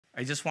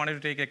I just wanted to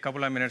take a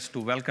couple of minutes to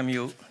welcome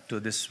you to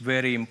this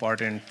very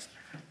important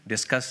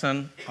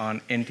discussion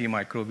on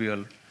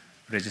antimicrobial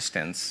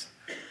resistance.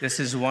 This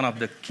is one of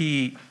the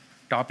key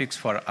topics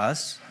for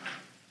us.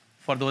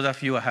 For those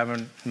of you who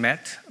haven't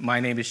met, my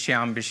name is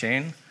Shyam,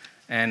 Bishen,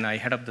 and I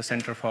head up the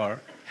Center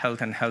for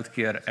Health and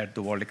Healthcare at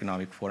the World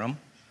Economic Forum.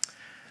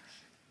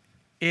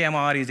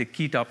 AMR is a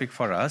key topic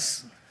for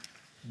us.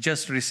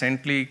 Just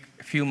recently,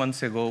 a few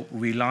months ago,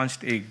 we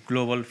launched a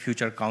Global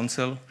Future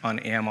Council on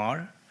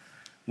AMR,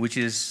 which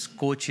is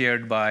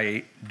co-chaired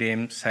by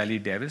Dame Sally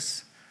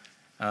Davis.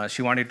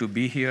 She wanted to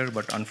be here,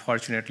 but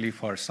unfortunately,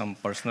 for some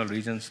personal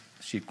reasons,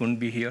 she couldn't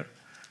be here.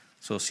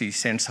 So she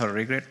sends her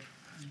regret.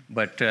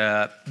 But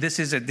this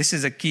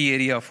is a key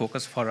area of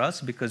focus for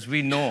us because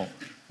we know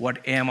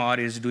what AMR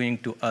is doing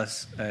to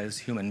us as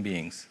human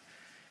beings.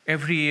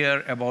 Every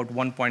year, about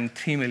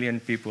 1.3 million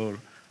people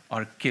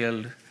are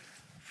killed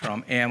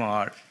from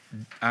AMR.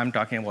 I'm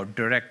talking about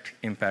direct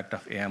impact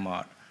of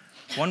AMR.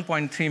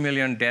 1.3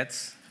 million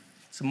deaths.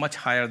 It's much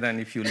higher than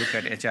if you look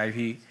at HIV,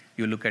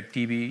 you look at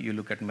TB, you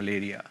look at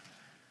malaria.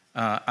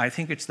 I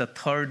think it's the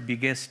third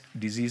biggest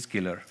disease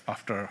killer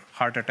after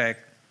heart attack,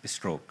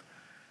 stroke.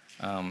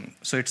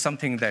 So it's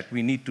something that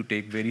we need to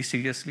take very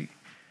seriously.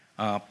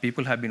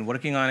 People have been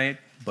working on it,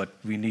 but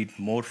we need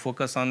more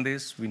focus on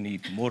this. We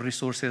need more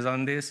resources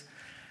on this,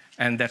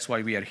 and that's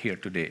why we are here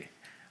today.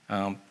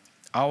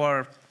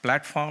 Our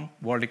platform,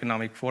 World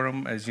Economic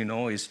Forum, as you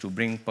know, is to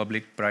bring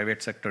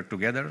public-private sector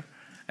together,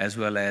 as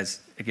well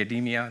as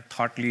academia,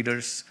 thought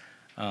leaders,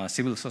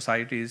 civil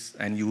societies,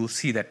 and you will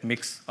see that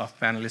mix of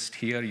panelists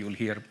here. You will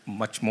hear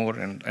much more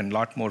and a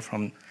lot more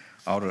from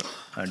our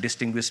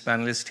distinguished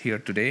panelists here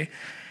today.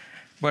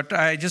 But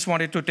I just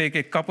wanted to take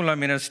a couple of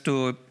minutes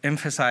to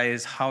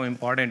emphasize how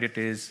important it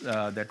is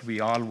that we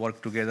all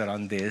work together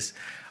on this.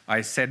 I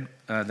said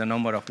the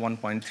number of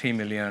 1.3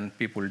 million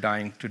people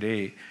dying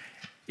today.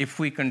 If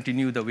we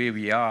continue the way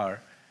we are,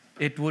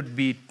 it would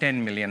be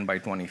 10 million by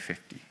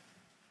 2050.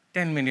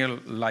 10 million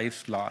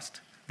lives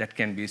lost that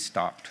can be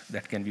stopped,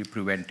 that can be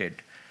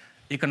prevented.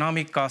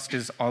 Economic cost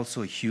is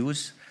also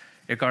huge.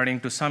 According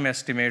to some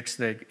estimates,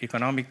 the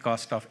economic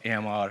cost of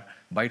AMR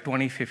by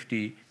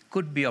 2050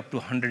 could be up to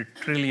 $100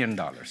 trillion.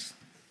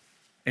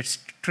 It's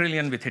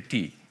trillion with a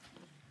T.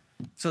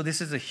 So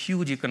this is a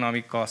huge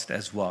economic cost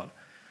as well.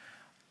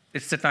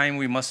 It's the time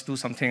we must do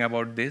something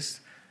about this.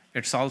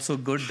 It's also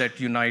good that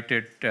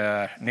United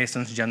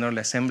Nations General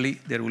Assembly,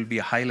 there will be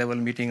a high-level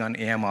meeting on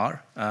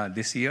AMR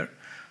this year.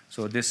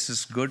 So this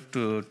is good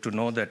to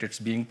know that it's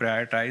being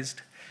prioritized.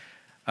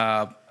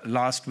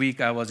 Last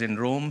week, I was in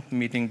Rome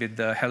meeting with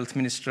the health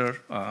minister.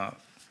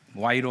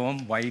 Why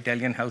Rome? Why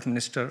Italian health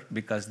minister?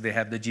 Because they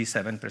have the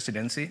G7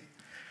 presidency.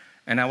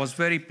 And I was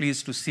very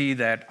pleased to see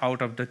that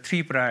out of the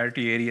 3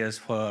 priority areas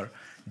for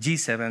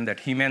G7 that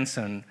he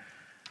mentioned,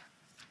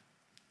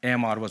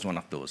 AMR was one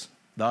of those.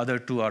 The other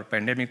 2 are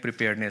pandemic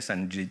preparedness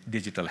and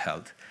digital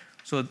health.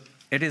 So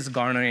it is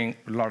garnering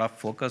a lot of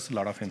focus, a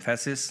lot of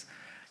emphasis.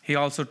 He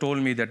also told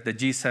me that the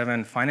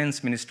G7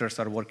 finance ministers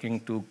are working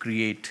to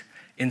create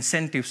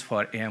incentives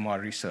for AMR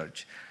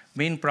research.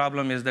 Main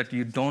problem is that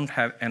you don't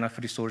have enough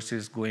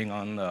resources going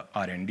on the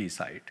R&D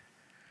side.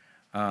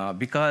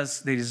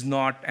 Because there is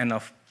not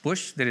enough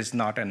push, there is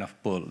not enough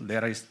pull.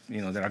 There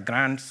are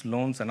grants,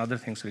 loans, and other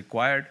things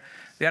required.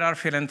 There are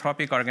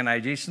philanthropic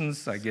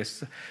organizations. I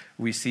guess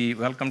we see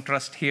Wellcome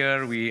Trust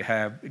here. We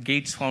have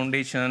Gates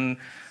Foundation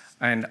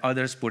and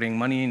others putting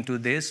money into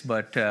this,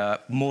 but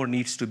more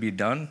needs to be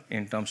done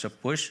in terms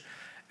of push.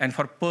 And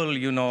for pull,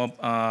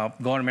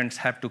 governments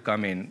have to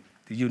come in.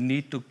 You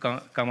need to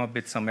come up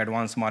with some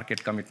advanced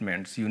market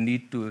commitments. You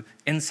need to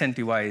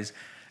incentivize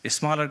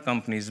smaller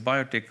companies,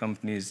 biotech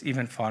companies,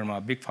 even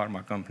big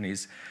pharma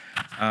companies,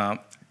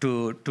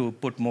 to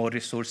put more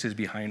resources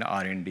behind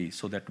R&D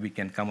so that we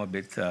can come up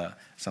with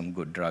some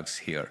good drugs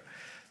here.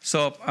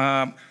 So,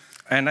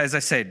 and as I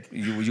said,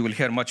 you will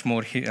hear much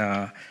more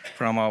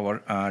from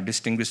our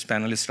distinguished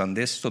panelists on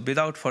this. So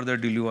without further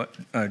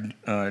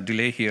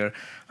delay here,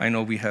 I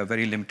know we have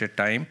very limited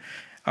time.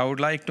 I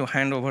would like to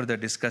hand over the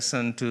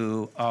discussion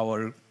to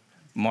our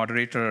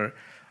moderator,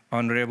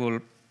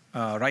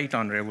 Right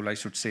Honorable, I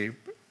should say,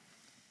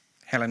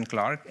 Helen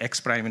Clark,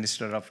 ex-Prime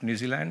Minister of New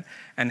Zealand.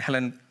 And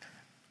Helen,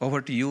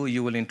 over to you.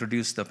 You will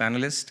introduce the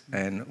panelists,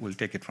 and we'll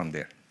take it from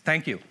there.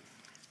 Thank you.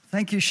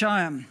 Thank you,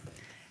 Shyam.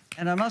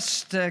 And I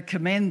must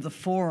commend the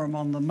forum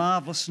on the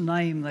marvellous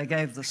name they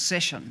gave the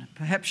session.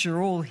 Perhaps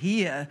you're all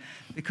here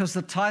because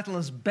the title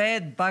is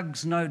Bad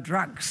Bugs, No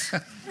Drugs.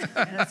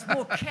 And it's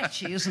more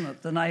catchy, isn't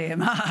it, than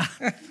AMR?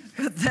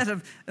 But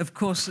that, of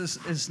course,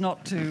 is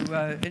not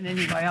to in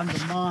any way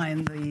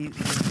undermine the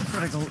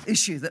critical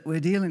issue that we're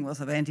dealing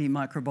with of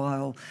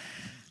antimicrobial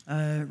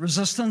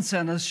resistance,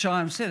 and as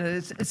Shyam said,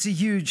 it's a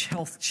huge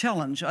health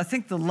challenge. I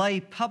think the lay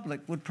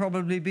public would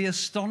probably be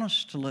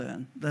astonished to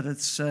learn that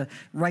it's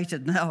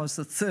rated now as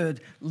the 3rd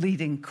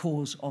leading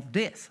cause of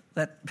death.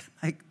 That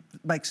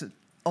makes it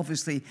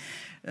obviously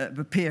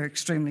appear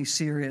extremely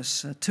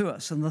serious to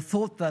us. And the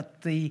thought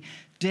that the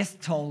death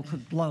toll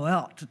could blow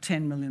out to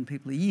 10 million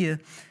people a year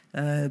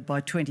by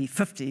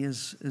 2050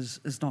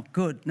 is not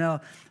good.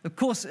 Now, of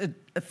course, it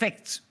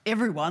affects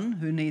everyone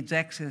who needs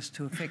access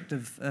to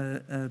effective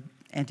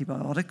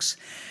antibiotics.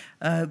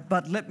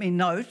 But let me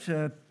note,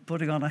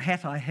 putting on a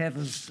hat I have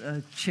as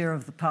chair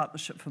of the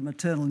Partnership for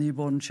Maternal,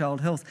 Newborn and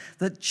Child Health,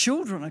 that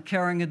children are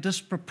carrying a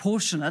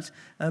disproportionate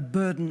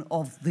burden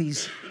of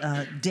these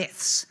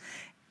deaths.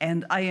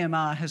 And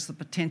AMR has the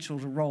potential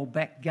to roll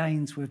back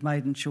gains we've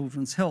made in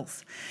children's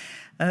health.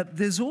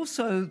 There's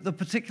also the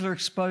particular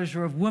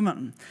exposure of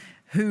women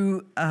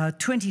who are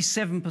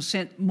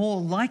 27%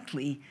 more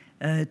likely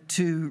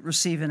to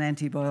receive an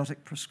antibiotic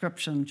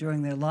prescription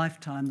during their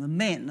lifetime than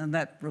men, and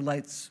that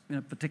relates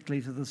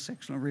particularly to the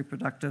sexual and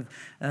reproductive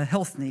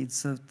health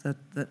needs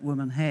that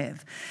women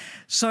have.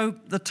 So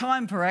the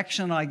time for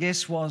action, I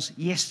guess, was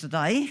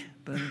yesterday,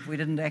 but if we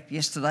didn't act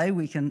yesterday,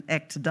 we can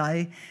act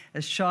today.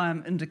 As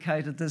Shyam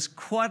indicated, there's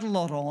quite a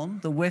lot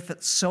on. The WEF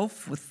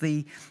itself, with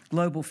the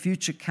Global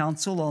Future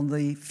Council on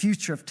the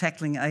future of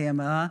tackling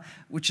AMR,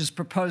 which is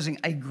proposing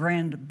a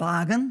grand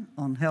bargain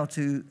on how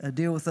to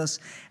deal with this.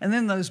 And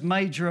then those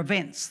major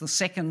events, the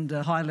second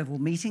high-level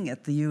meeting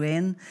at the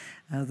UN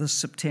this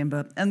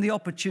September, and the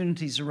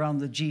opportunities around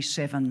the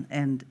G7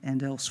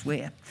 and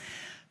elsewhere.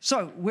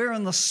 So we're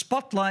in the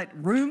spotlight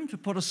room to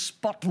put a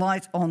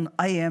spotlight on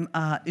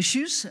AMR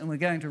issues, and we're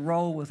going to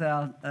roll with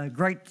our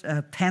great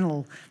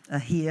panel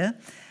here.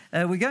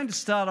 We're going to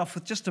start off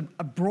with just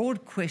a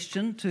broad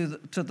question to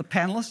the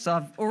panellists.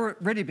 I've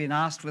already been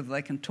asked whether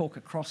they can talk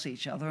across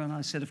each other, and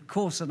I said, of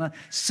course, in a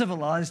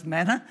civilised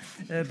manner,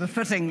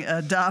 befitting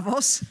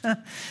Davos.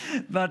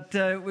 But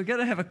we're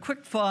going to have a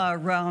quick-fire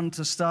round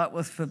to start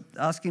with for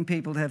asking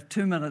people to have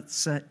 2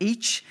 minutes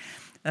each.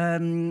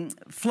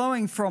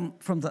 Flowing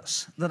from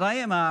this, that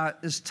AMR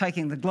is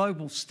taking the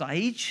global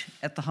stage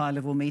at the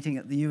high-level meeting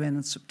at the UN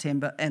in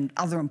September and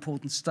other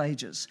important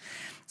stages.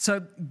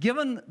 So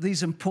given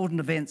these important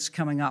events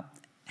coming up,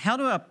 how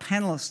do our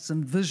panellists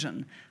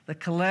envision the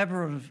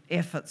collaborative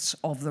efforts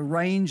of the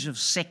range of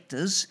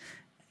sectors,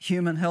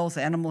 human health,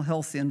 animal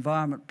health, the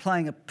environment,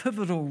 playing a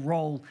pivotal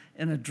role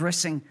in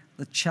addressing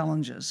the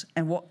challenges,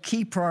 and what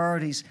key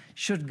priorities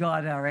should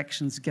guide our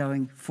actions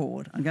going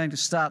forward? I'm going to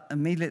start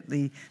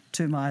immediately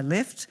to my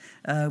left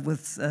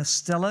with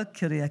Stella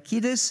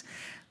Kyriakides,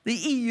 the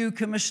EU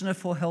Commissioner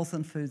for Health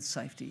and Food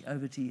Safety.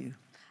 Over to you.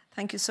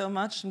 Thank you so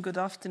much and good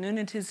afternoon.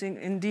 It is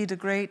indeed a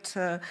great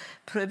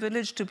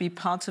privilege to be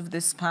part of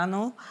this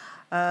panel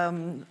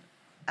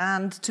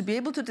and to be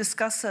able to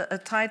discuss a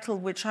title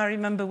which I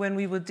remember when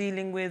we were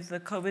dealing with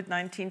the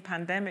COVID-19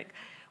 pandemic.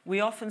 We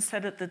often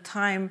said at the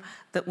time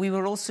that we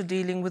were also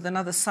dealing with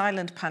another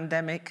silent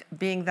pandemic,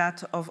 being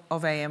that of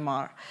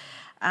AMR.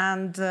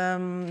 And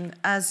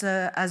as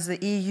the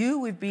EU,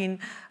 we've been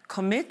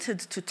committed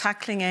to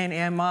tackling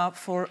AMR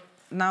for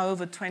now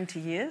over 20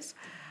 years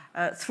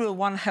through a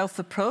One Health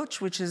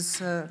approach, which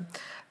is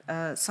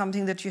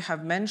something that you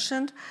have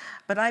mentioned.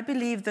 But I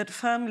believe that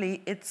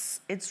firmly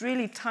it's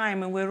really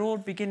time, and we're all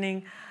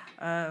beginning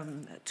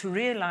to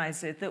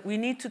realize it, that we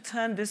need to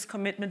turn this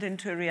commitment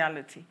into a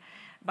reality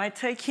by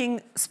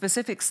taking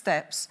specific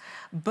steps,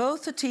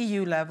 both at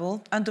EU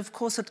level and, of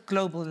course, at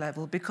global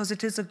level, because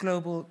it is a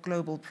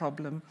global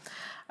problem.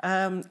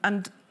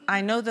 And I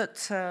know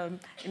that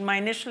in my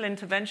initial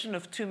intervention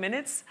of 2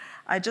 minutes,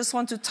 I just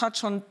want to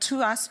touch on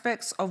 2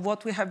 aspects of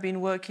what we have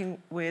been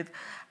working with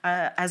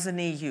as an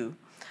EU.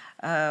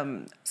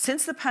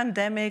 Since the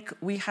pandemic,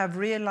 we have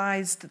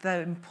realized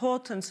the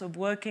importance of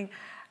working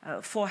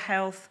for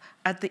health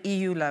at the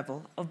EU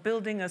level, of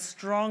building a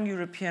strong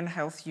European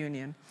health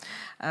union.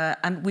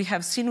 And we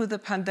have seen with the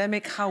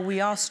pandemic how we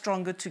are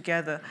stronger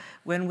together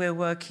when we're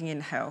working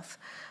in health.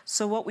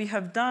 So what we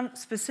have done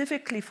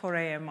specifically for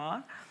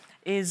AMR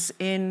is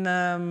in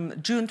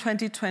June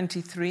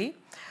 2023,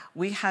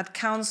 we had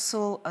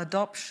Council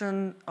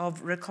adoption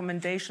of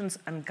recommendations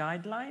and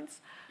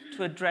guidelines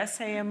to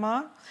address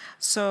AMR.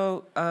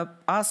 So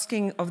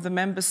asking of the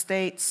member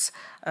states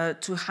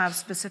to have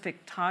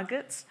specific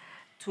targets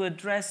to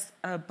address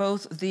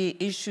both the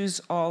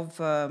issues of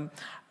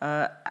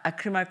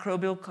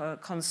antimicrobial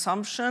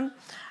consumption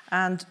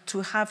and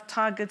to have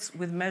targets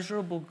with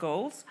measurable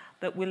goals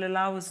that will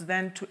allow us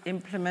then to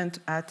implement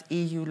at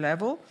EU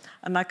level.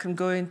 And I can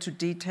go into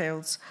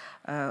details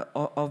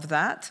of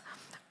that.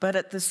 But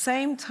at the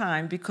same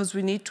time, because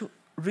we need to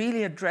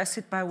really address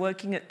it by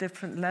working at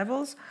different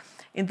levels,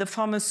 in the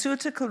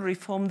pharmaceutical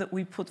reform that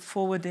we put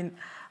forward in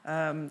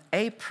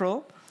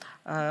April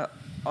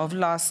of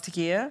last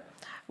year,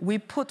 we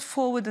put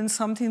forward in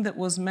something that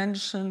was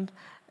mentioned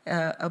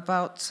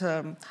about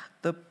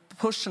the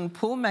push and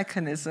pull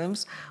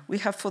mechanisms. We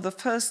have for the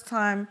first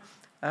time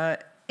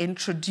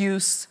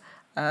introduced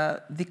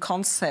the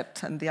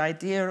concept and the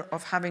idea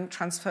of having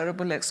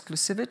transferable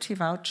exclusivity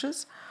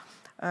vouchers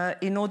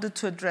in order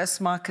to address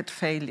market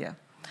failure.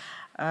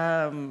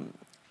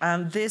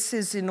 And this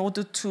is in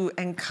order to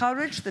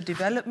encourage the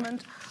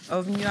development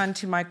of new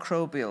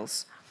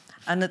antimicrobials.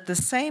 And at the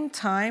same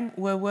time,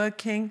 we're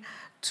working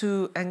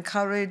to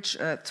encourage,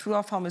 through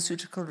our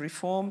pharmaceutical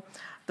reform,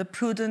 the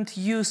prudent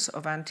use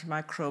of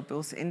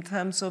antimicrobials in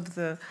terms of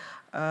the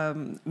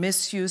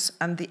misuse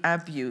and the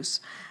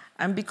abuse.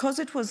 And because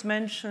it was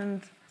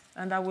mentioned,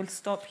 and I will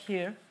stop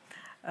here,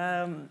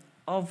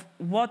 of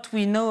what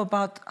we know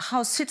about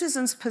how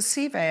citizens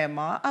perceive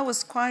AMR, I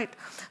was quite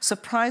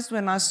surprised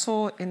when I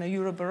saw in a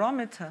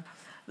Eurobarometer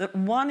that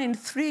 1 in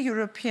 3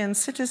 European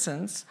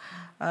citizens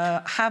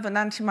have an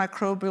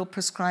antimicrobial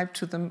prescribed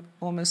to them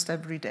almost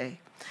every day.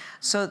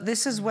 So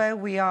this is where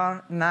we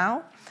are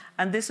now,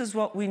 and this is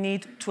what we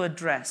need to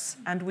address.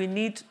 And we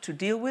need to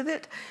deal with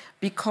it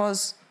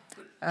because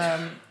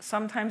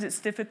sometimes it's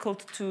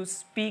difficult to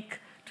speak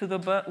to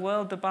the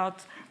world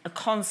about a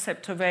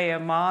concept of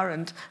AMR,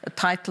 and a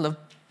title of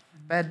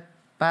bad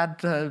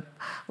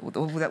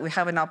that we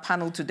have in our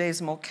panel today is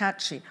more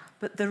catchy.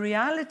 But the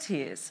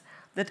reality is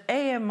that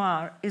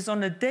AMR is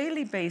on a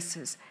daily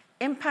basis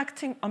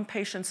impacting on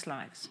patients'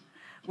 lives,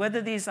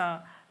 whether these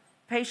are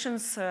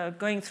patients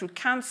going through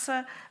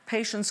cancer,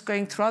 patients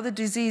going through other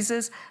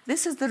diseases.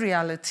 This is the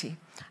reality.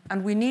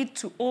 And we need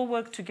to all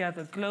work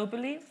together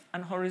globally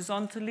and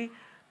horizontally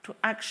to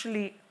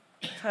actually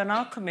turn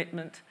our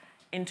commitment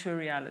into a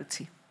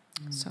reality.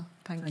 So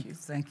thank you.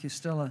 Thank you,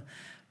 Stella.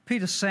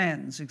 Peter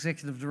Sands,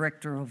 Executive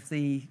Director of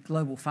the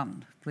Global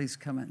Fund. Please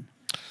come in.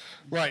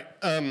 Right.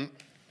 I'll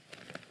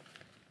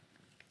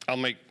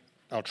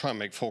try and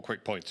make 4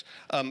 quick points.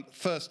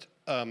 First,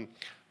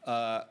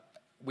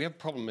 we have a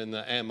problem in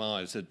that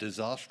AMR is a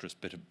disastrous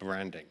bit of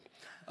branding.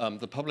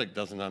 The public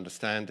doesn't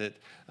understand it,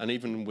 and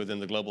even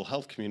within the global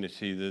health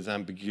community, there's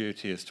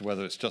ambiguity as to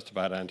whether it's just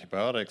about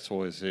antibiotics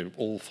or is it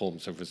all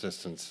forms of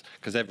resistance,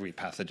 because every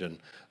pathogen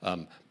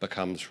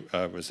becomes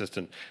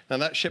resistant. Now,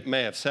 that ship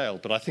may have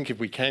sailed, but I think if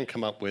we can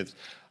come up with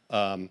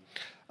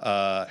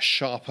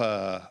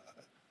sharper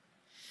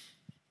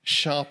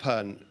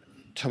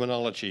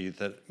terminology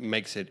that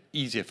makes it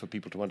easier for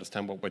people to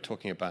understand what we're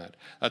talking about,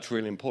 that's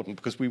really important,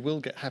 because we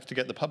will have to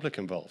get the public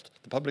involved.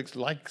 The public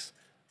likes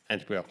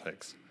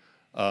antibiotics.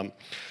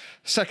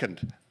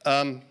 Second,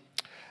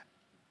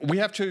 we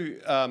have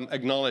to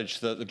acknowledge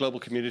that the global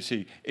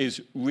community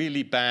is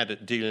really bad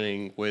at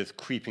dealing with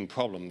creeping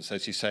problems,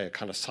 as you say, a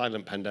kind of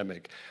silent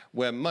pandemic.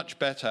 We're much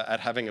better at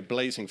having a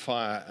blazing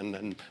fire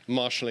and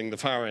marshalling the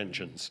fire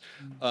engines.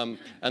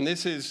 And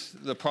this is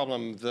the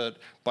problem, that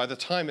by the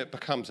time it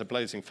becomes a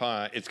blazing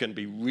fire, it's going to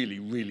be really,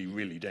 really,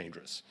 really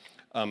dangerous.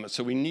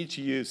 So we need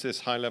to use this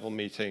high-level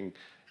meeting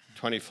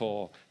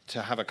 24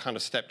 to have a kind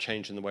of step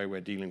change in the way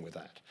we're dealing with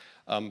that.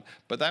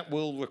 But that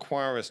will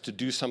require us to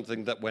do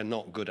something that we're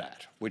not good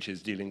at, which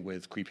is dealing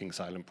with creeping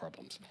silent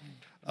problems.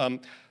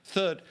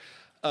 Third,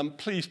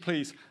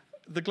 please,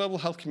 the global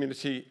health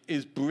community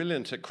is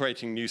brilliant at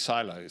creating new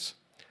silos.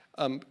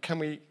 Can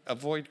we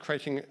avoid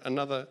creating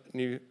another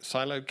new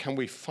silo? Can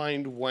we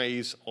find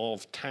ways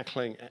of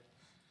tackling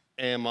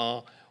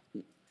AMR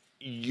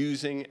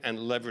using and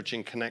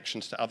leveraging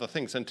connections to other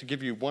things? And to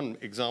give you one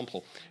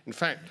example, in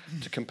fact,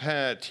 to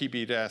compare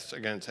TB deaths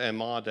against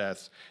AMR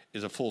deaths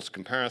is a false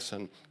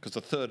comparison, because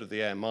a third of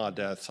the AMR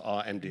deaths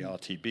are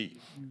MDR-TB.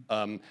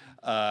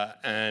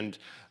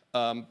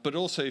 But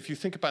also, if you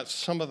think about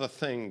some of the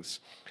things,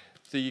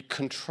 the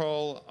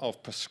control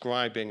of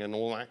prescribing and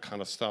all that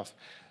kind of stuff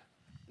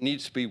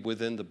needs to be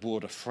within the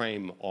broader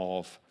frame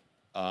of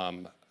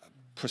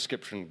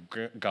prescription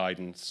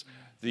guidance.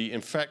 The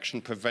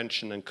infection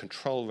prevention and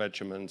control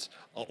regimens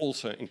are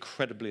also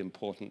incredibly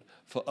important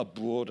for a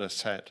broader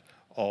set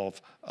of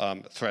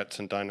threats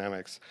and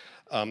dynamics.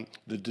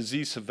 The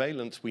disease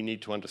surveillance, we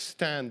need to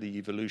understand the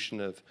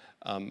evolution of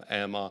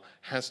AMR,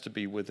 has to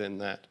be within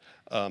that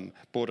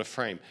broader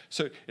frame.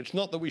 So it's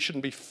not that we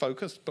shouldn't be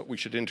focused, but we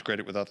should integrate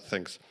it with other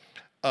things.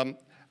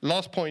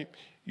 Last point,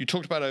 you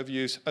talked about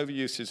overuse.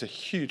 Overuse is a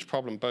huge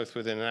problem both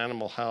within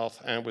animal health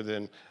and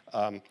within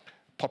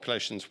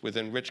populations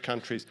within rich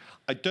countries.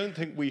 I don't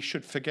think we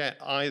should forget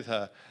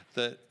either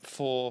that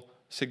for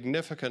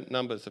significant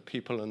numbers of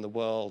people in the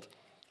world,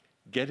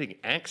 getting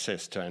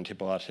access to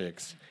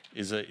antibiotics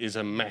is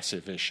a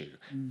massive issue.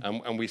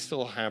 And we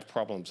still have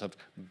problems of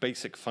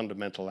basic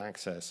fundamental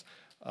access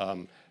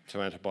to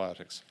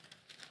antibiotics.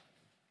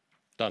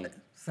 Done.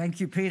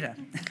 Thank you, Peter.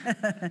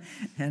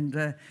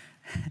 And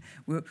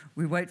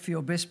we wait for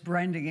your best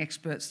branding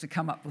experts to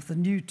come up with a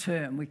new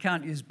term. We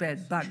can't use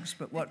bad bugs,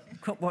 but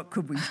what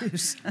could we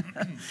use?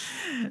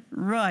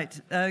 Right.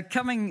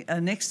 Coming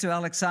next to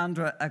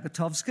Aleksandra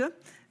Agotowska,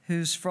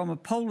 who's from a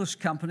Polish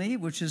company,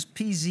 which is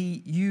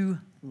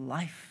PZU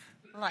Life.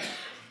 Life.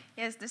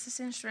 Yes, this is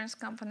an insurance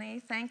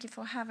company. Thank you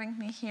for having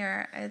me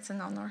here. It's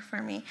an honor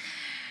for me.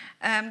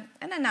 In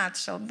a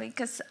nutshell,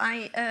 because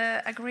I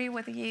agree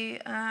with you,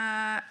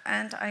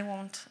 and I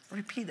won't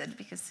repeat it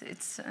because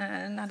it's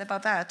not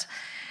about that.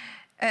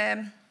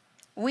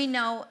 We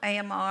know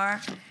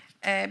AMR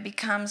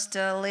becomes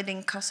the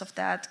leading cause of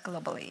death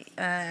globally.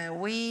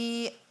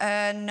 We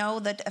know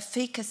that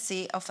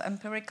efficacy of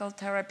empirical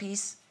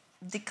therapies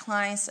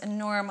declines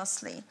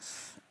enormously,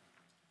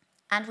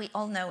 and we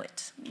all know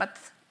it, but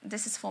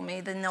this is for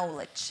me the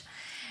knowledge.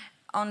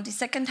 On the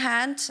second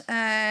hand,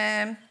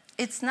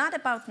 it's not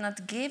about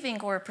not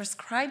giving or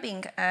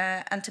prescribing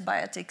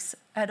antibiotics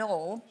at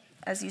all,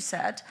 as you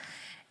said.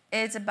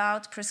 It's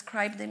about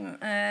prescribing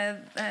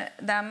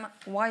them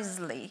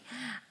wisely.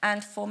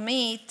 And for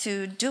me,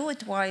 to do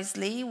it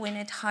wisely, we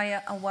need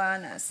higher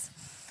awareness.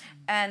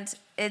 And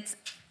it's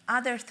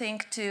other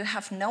thing to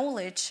have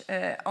knowledge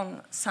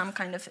on some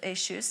kind of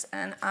issues,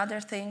 and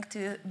other thing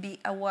to be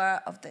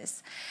aware of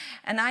this.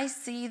 And I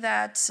see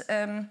that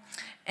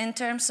in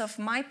terms of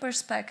my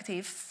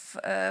perspective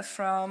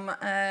from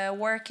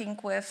working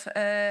with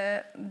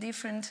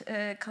different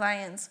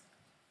clients,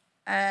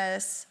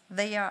 as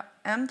they are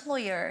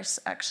employers,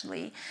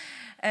 actually,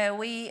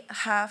 we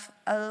have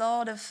a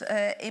lot of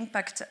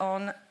impact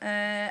on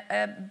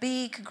a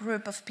big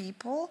group of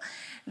people,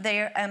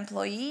 their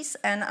employees,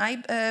 and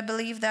I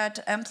believe that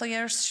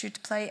employers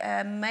should play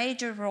a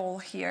major role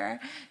here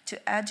to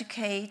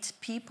educate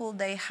people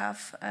they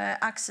have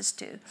access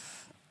to.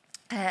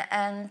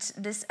 And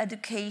this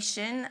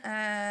education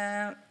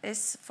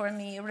is, for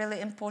me, a really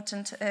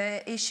important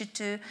issue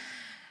to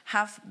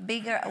have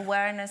bigger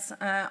awareness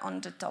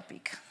on the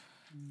topic.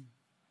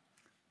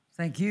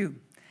 Thank you.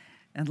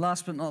 And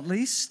last but not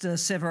least,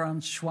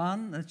 Severin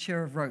Schwan, the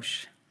chair of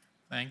Roche.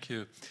 Thank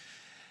you.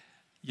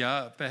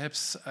 Yeah,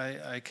 perhaps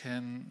I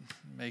can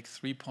make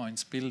 3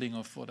 points building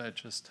of what I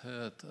just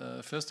heard.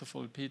 First of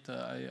all, Peter,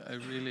 I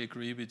really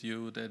agree with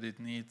you that it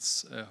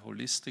needs a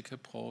holistic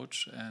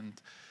approach,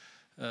 and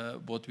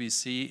what we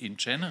see in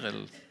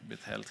general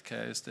with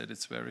healthcare is that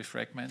it's very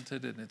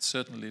fragmented, and it's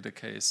certainly the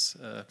case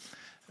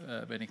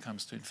when it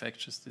comes to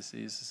infectious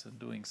diseases and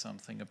doing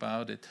something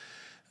about it.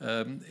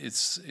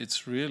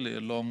 It's really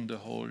along the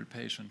whole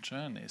patient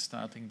journey,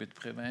 starting with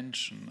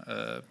prevention,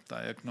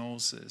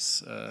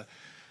 diagnosis,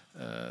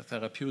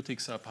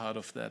 therapeutics are part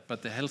of that,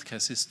 but the healthcare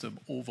system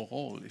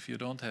overall, if you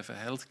don't have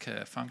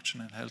a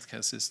functioning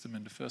healthcare system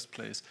in the first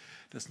place,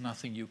 there's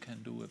nothing you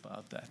can do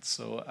about that.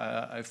 So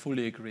I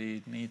fully agree,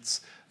 it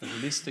needs a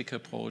holistic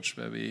approach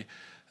where we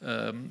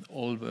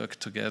all work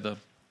together.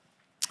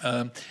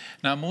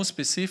 Now, more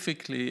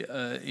specifically,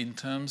 in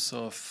terms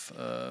of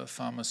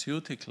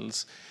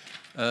pharmaceuticals,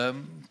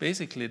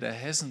 basically there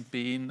hasn't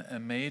been a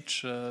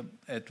major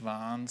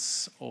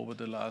advance over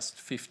the last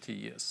 50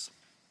 years.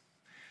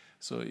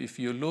 So if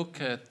you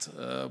look at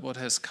what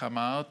has come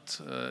out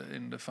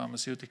in the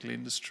pharmaceutical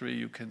industry,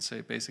 you can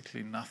say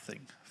basically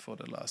nothing for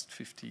the last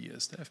 50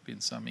 years. There have been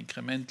some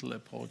incremental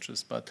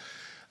approaches, but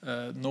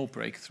no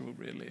breakthrough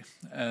really.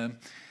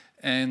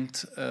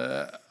 And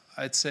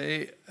I'd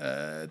say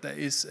there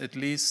is at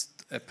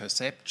least a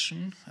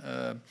perception,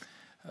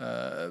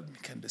 we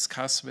can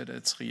discuss whether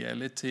it's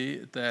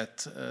reality,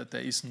 that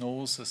there is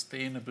no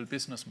sustainable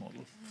business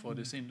model for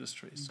this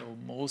industry. So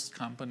most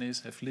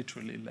companies have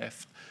literally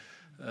left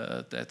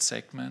that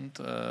segment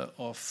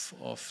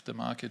of the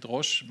market.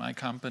 Roche, my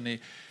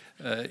company,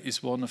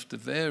 is one of the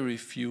very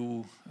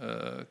few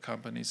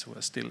companies who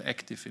are still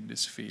active in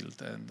this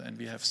field, and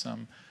we have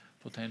some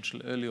potential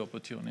early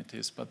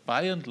opportunities. But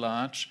by and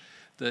large,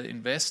 the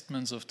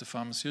investments of the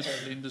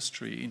pharmaceutical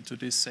industry into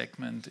this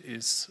segment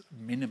is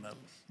minimal,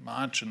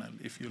 marginal,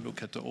 if you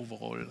look at the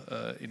overall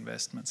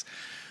investments.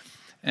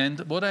 And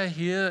what I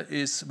hear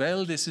is,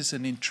 well, this is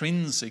an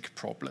intrinsic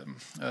problem.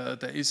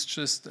 There is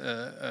just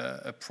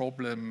a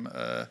problem.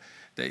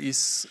 There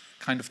is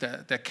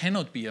there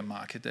cannot be a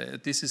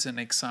market. This is an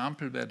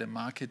example where the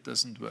market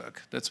doesn't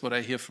work. That's what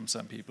I hear from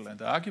some people. And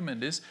the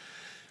argument is,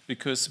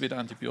 because with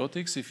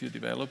antibiotics, if you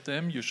develop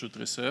them, you should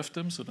reserve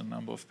them, so the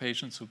number of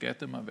patients who get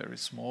them are very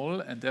small,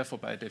 and therefore,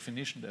 by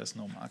definition, there's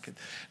no market.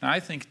 Now, I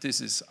think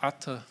this is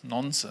utter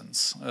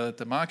nonsense.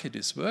 The market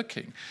is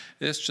working.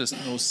 There's just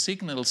no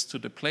signals to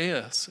the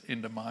players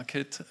in the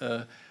market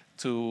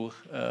to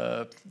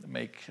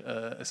make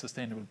a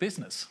sustainable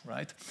business,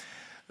 right?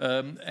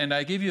 And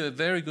I give you a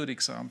very good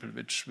example,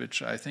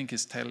 which I think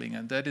is telling,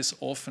 and that is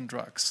orphan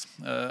drugs.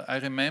 I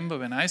remember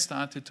when I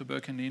started to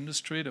work in the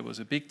industry, there was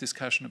a big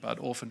discussion about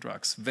orphan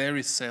drugs,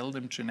 very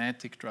seldom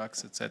genetic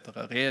drugs,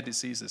 etc., rare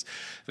diseases,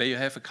 where you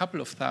have a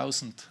couple of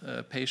thousand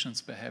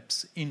patients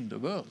perhaps in the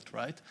world,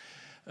 right?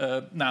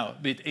 Now,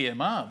 with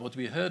AMR, what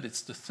we heard,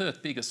 it's the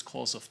third biggest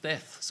cause of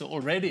death. So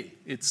already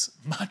it's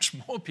much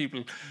more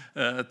people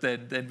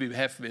than we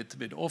have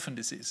with orphan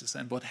diseases.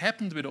 And what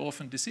happened with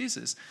orphan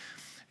diseases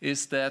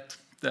is that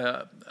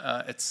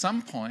at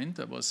some point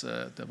there was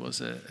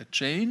a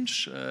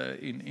change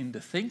in the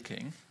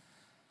thinking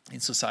in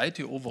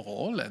society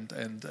overall,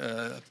 and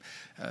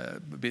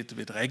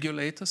with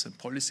regulators and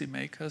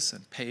policymakers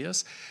and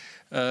payers.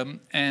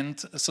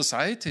 And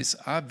societies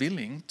are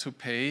willing to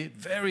pay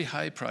very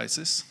high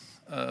prices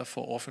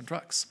for orphan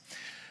drugs.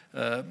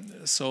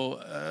 So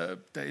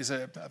there is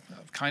a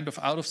kind of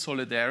out of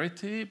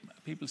solidarity,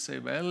 people say,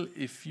 well,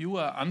 if you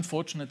are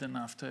unfortunate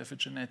enough to have a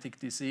genetic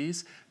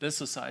disease, the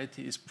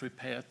society is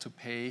prepared to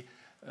pay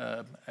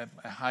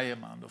a high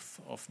amount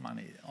of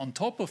money. On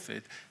top of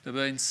it, there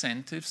were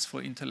incentives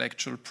for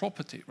intellectual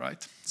property,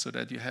 right? So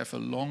that you have a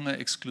longer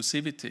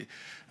exclusivity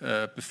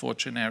before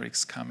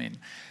generics come in.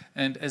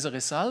 And as a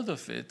result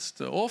of it,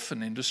 the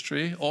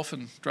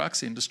orphan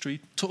drugs industry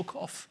took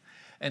off.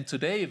 And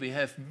today we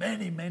have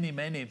many, many,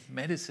 many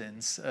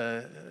medicines.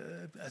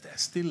 There's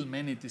still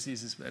many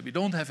diseases where we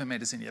don't have a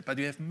medicine yet, but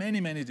we have many,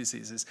 many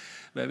diseases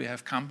where we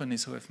have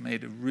companies who have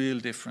made a real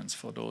difference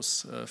for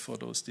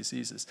those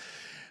diseases.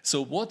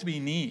 So what we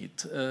need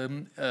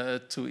to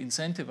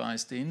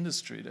incentivize the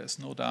industry, there's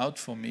no doubt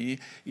for me,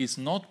 is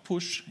not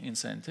push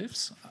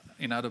incentives.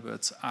 In other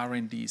words,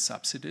 R&D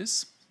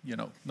subsidies. You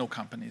know, no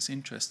company is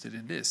interested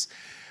in this.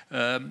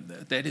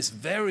 That is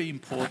very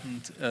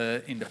important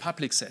in the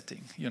public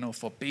setting, you know,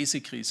 for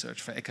basic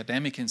research, for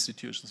academic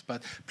institutions.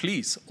 But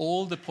please,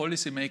 all the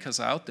policymakers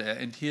out there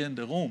and here in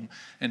the room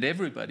and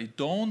everybody,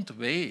 don't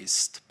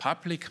waste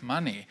public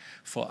money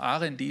for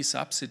R&D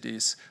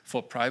subsidies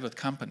for private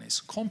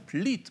companies.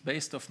 Complete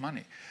waste of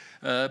money.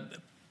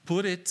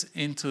 Put it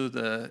into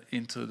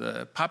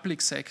the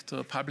public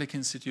sector, public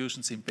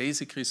institutions in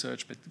basic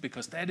research,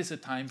 because that is a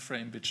time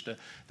frame which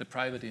the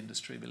private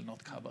industry will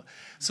not cover.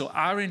 So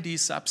R&D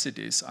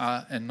subsidies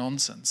are a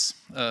nonsense.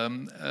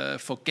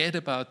 Forget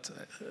about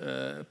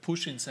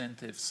push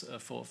incentives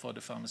for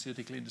the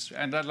pharmaceutical industry.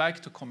 And I'd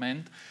like to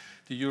commend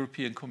the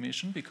European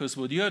Commission, because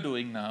what you're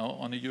doing now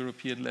on a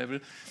European level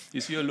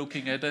is you're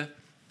looking at a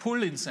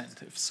pull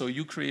incentives, so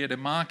you create a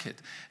market.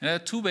 And there are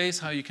two ways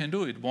how you can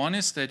do it. One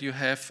is that you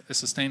have a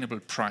sustainable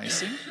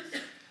pricing,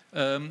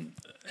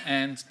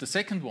 and the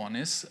second one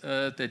is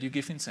that you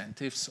give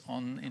incentives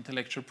on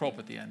intellectual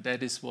property, and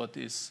that is what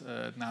is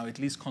now, at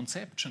least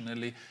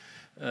conceptually,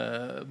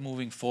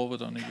 moving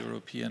forward on a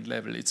European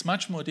level. It's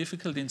much more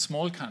difficult in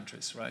small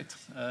countries, right?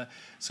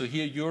 So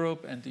here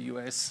Europe and the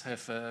US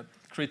have a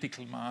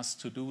critical mass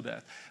to do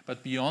that.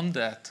 But beyond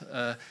that,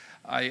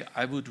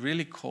 I would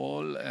really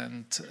call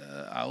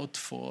out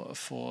for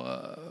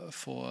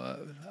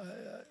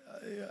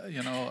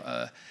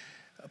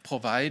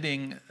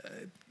providing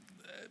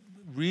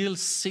real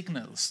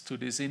signals to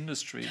this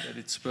industry that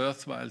it's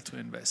worthwhile to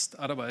invest.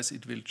 Otherwise,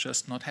 it will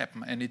just not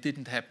happen. And it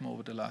didn't happen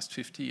over the last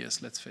 50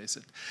 years, let's face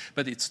it.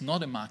 But it's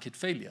not a market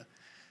failure.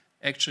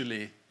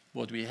 Actually,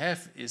 what we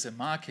have is a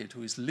market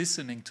who is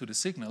listening to the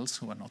signals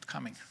who are not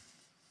coming.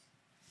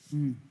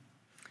 Mm.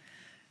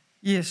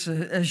 Yes,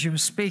 as you were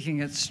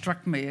speaking, it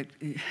struck me,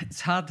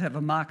 it's hard to have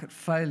a market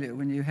failure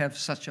when you have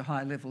such a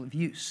high level of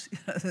use.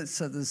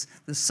 So there's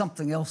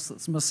something else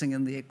that's missing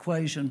in the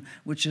equation,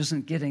 which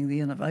isn't getting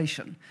the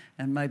innovation.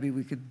 And maybe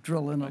we could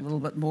drill in a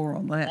little bit more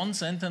on that. One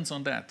sentence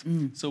on that.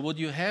 Mm. So what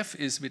you have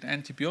is with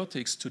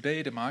antibiotics,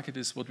 today the market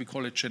is what we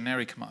call a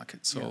generic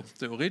market. So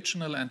the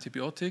original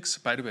antibiotics,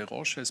 by the way,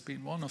 Roche has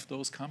been one of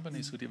those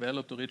companies who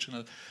developed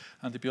original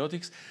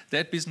antibiotics.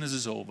 That business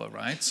is over,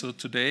 right? So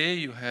today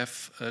you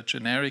have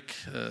generic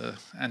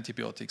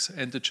antibiotics.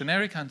 And the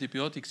generic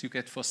antibiotics you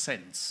get for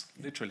cents,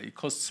 literally. It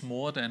costs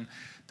more than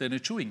a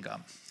chewing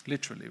gum,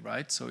 literally,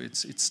 right? So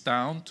it's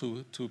down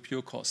to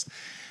pure cost.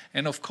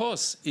 And of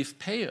course, if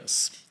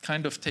payers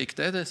kind of take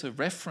that as a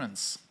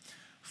reference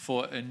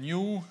for a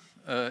new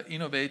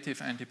innovative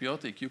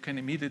antibiotic, you can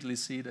immediately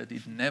see that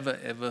it never,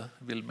 ever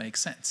will make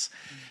sense.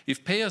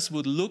 If payers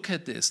would look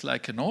at this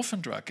like an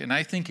orphan drug, and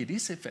I think it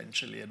is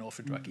eventually an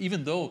orphan drug,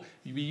 even though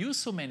we use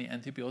so many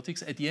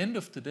antibiotics, at the end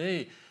of the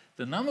day,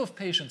 the number of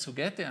patients who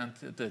get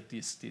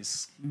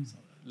these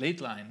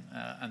late-line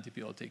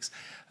antibiotics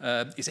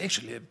is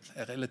actually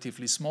a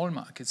relatively small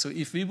market. So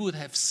if we would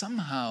have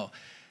somehow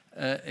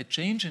a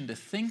change in the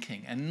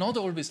thinking and not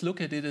always look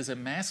at it as a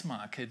mass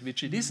market,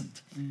 which it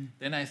isn't,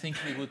 then I think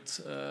we would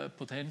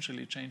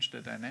potentially change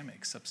the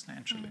dynamics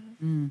substantially.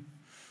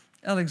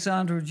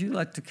 Alexandra, would you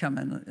like to come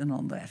in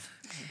on that?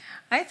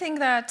 I think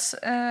that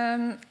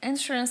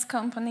insurance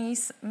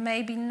companies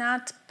maybe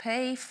not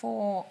pay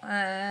for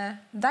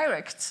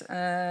direct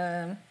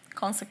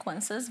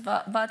consequences,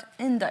 but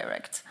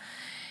indirect.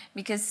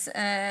 Because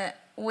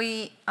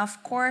we,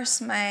 of course,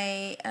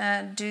 may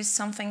do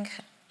something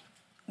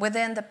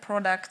within the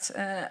product,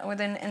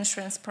 within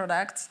insurance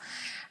products.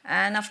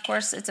 And of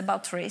course, it's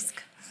about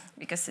risk,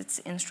 because it's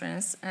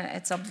insurance,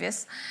 it's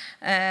obvious.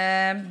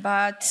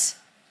 But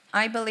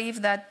I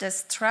believe that the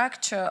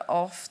structure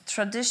of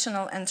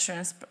traditional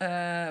insurance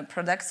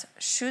products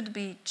should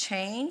be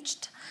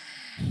changed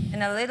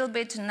in a little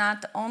bit,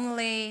 not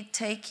only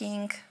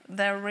taking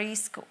the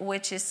risk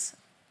which is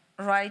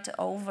right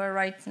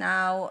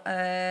now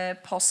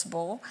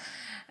possible,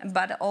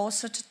 but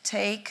also to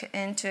take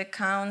into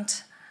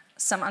account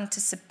some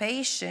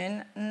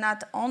anticipation,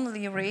 not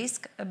only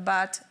risk,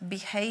 but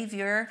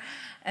behavior,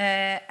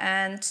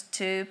 and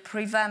to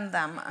prevent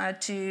them,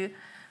 to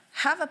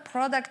have a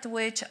product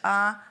which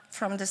are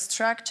from the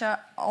structure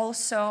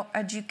also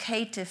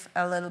educative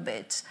a little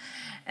bit.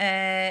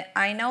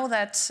 I know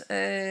that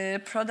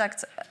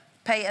products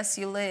pay as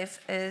you live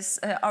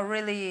are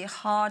really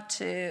hard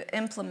to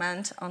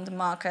implement on the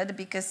market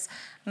because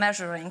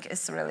measuring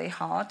is really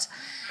hard.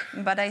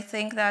 But I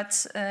think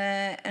that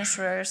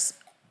insurers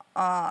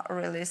are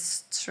really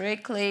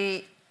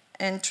strictly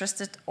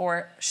interested,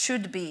 or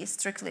should be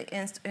strictly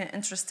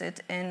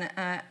interested in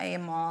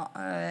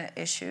AMR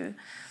issue.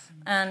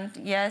 And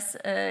yes,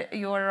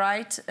 you are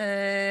right.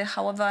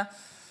 However,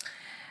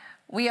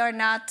 we are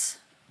not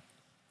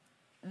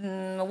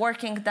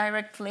working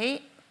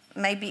directly.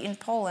 Maybe in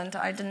Poland,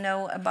 I don't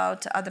know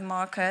about other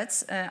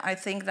markets. I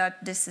think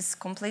that this is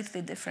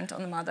completely different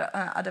on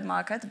other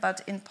market.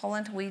 But in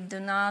Poland, we do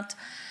not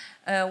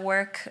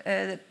work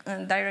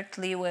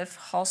directly with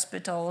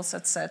hospitals,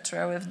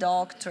 etc., with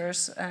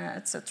doctors,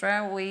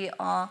 etc. We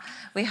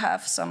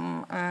have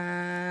some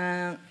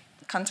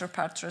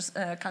counterpartners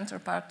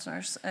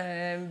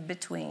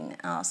between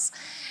us.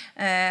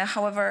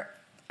 However,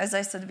 as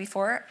I said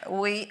before,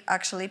 we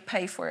actually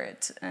pay for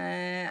it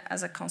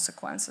as a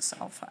consequence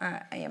of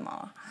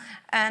AMR.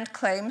 And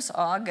claims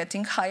are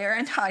getting higher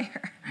and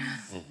higher.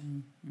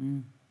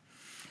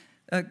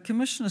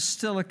 Commissioner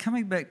Stella,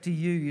 coming back to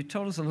you, you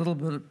told us a little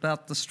bit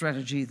about the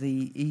strategy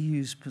the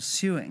EU's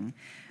pursuing,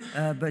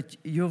 but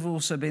you've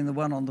also been the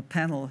one on the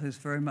panel who's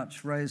very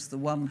much raised the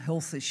One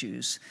Health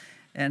issues.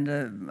 And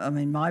I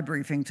mean, my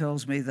briefing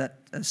tells me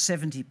that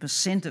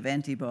 70% of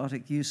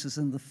antibiotic use is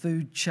in the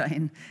food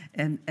chain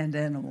and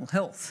animal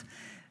health,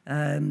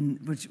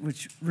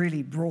 which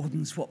really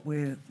broadens what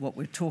we're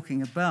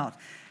talking about.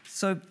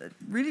 So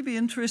really be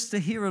interested to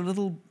hear a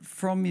little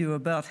from you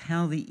about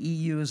how the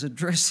EU is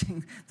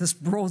addressing this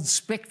broad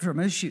spectrum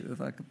issue,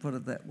 if I could put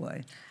it that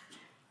way.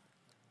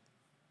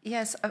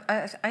 Yes,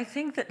 I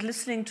think that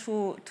listening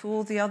to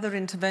all the other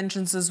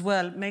interventions as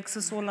well makes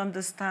us all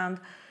understand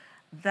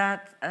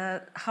that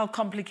how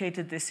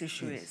complicated this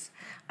issue is,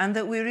 and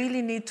that we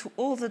really need to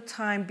all the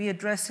time be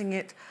addressing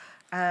it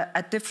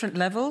at different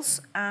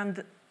levels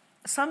and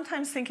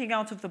sometimes thinking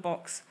out of the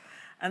box.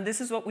 And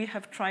this is what we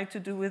have tried to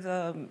do with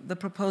the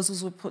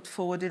proposals we put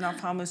forward in our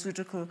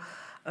pharmaceutical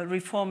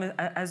reform,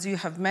 as you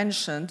have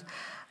mentioned,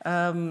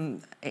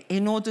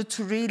 in order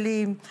to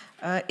really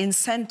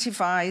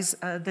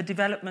incentivize the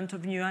development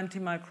of new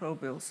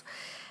antimicrobials.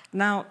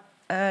 Now,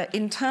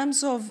 in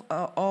terms of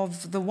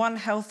the One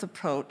Health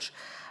approach,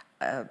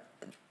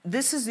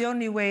 this is the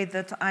only way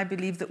that I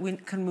believe that we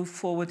can move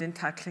forward in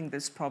tackling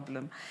this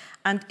problem.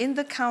 And in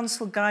the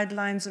Council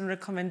guidelines and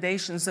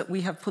recommendations that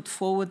we have put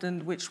forward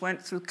and which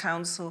went through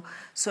Council,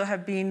 so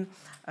have been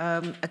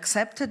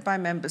accepted by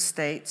Member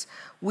States,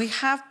 we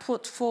have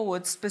put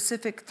forward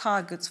specific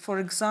targets. For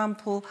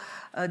example,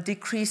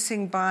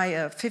 decreasing by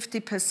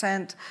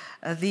 50%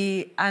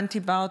 the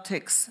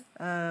antibiotics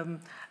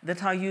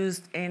that are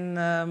used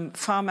in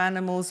farm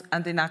animals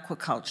and in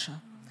aquaculture.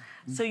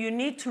 So you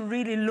need to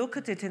really look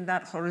at it in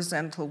that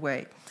horizontal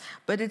way.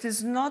 But it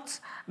is not,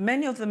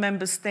 many of the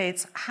member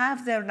states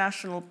have their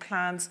national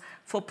plans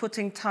for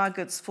putting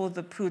targets for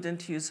the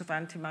prudent use of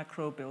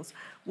antimicrobials.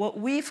 What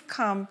we've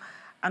come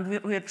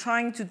and we're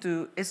trying to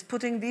do is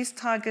putting these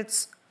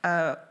targets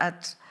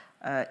at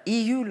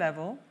EU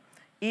level,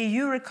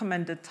 EU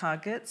recommended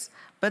targets,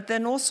 but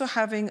then also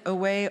having a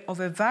way of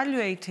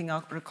evaluating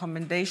our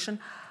recommendation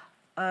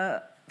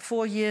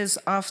 4 years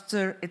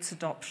after its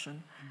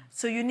adoption.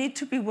 So you need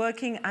to be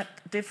working at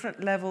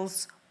different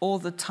levels all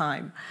the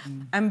time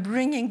and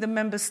bringing the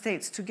member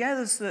states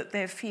together so that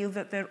they feel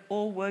that they're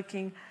all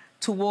working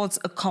towards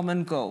a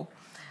common goal.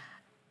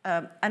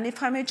 And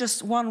if I may,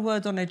 just one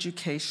word on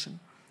education.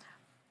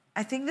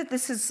 I think that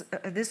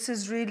this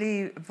is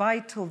really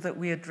vital that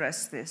we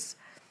address this,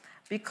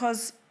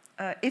 because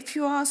if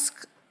you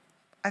ask,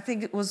 I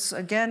think it was,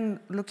 again,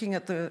 looking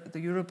at the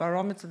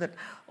Eurobarometer, that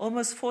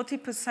almost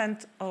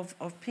 40%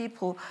 of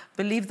people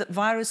believe that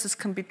viruses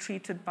can be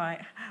treated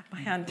by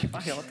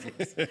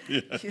antibiotics.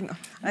 Yeah. You know,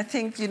 I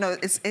think, you know,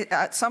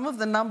 some of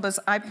the numbers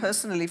I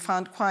personally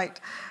found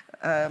quite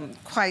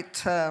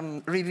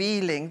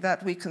revealing,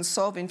 that we can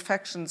solve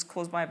infections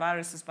caused by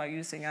viruses by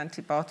using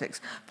antibiotics.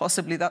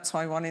 Possibly that's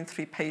why 1 in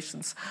 3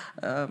 patients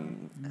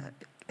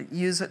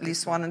use at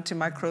least one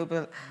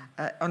antimicrobial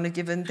on a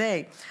given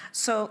day.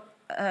 So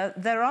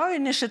there are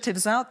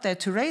initiatives out there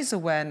to raise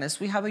awareness.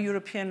 We have a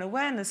European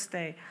Awareness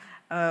Day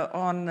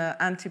on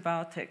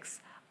antibiotics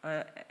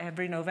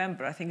every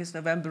November. I think it's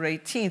November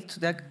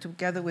 18th,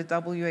 together with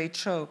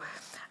WHO.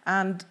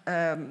 And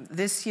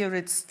this year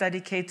it's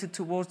dedicated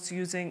towards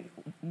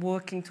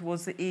working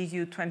towards the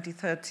EU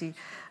 2030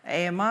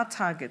 AMR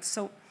targets.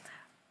 So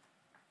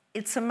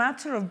it's a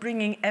matter of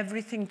bringing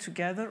everything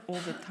together all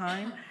the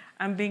time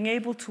and being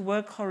able to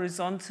work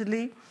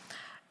horizontally.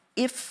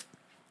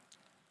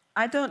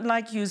 I don't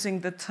like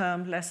using the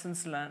term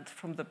lessons learned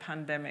from the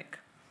pandemic.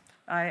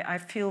 I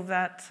feel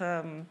that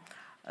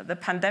the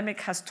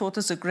pandemic has taught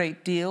us a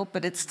great deal,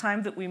 but it's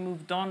time that we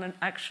moved on and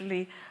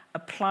actually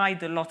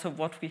applied a lot of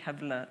what we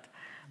have learned.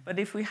 But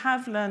if we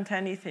have learned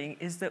anything,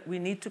 is that we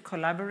need to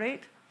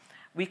collaborate.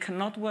 We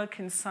cannot work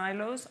in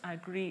silos. I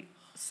agree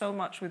so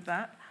much with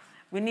that.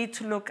 We need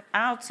to look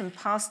out and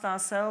past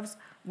ourselves.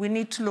 We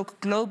need to look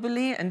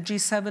globally, and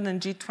G7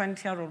 and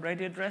G20 are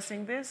already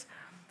addressing this.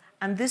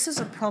 And this is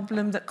a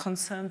problem that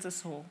concerns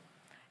us all.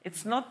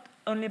 It's not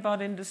only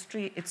about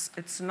industry.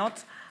 It's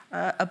not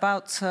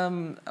about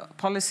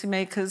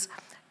policymakers.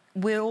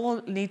 We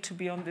all need to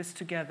be on this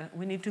together.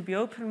 We need to be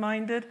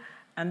open-minded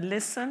and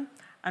listen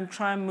and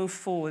try and move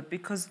forward,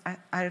 because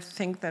I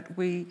think that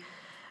we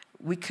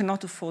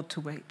cannot afford to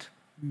wait.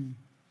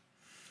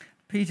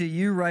 Peter,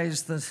 you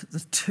raised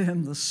the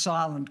term the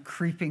silent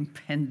creeping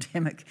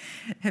pandemic.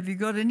 Have you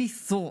got any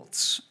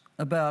thoughts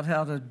about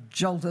how to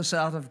jolt us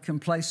out of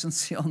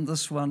complacency on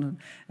this one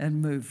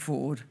and move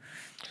forward?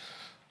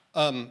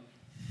 Well,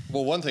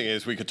 one thing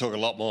is we could talk a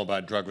lot more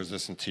about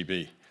drug-resistant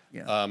TB,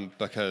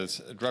 because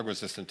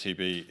drug-resistant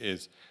TB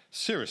is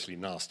seriously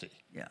nasty.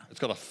 Yeah. It's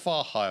got a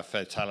far higher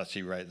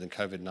fatality rate than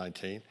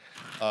COVID-19.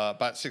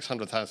 About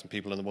 600,000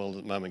 people in the world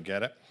at the moment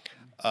get it,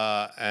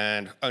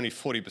 and only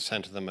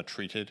 40% of them are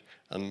treated,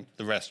 and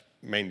the rest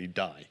mainly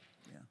die.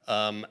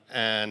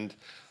 Yeah.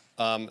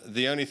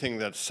 The only thing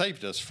that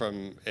saved us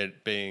from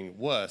it being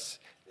worse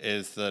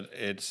is that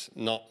it's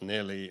not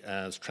nearly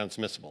as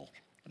transmissible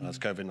as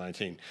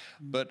COVID-19.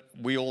 But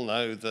we all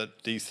know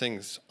that these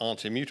things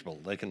aren't immutable.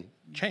 They can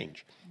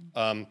change.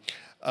 And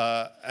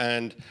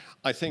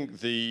I think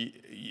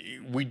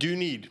we do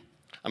need,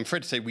 I'm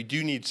afraid to say, we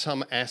do need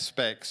some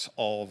aspects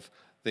of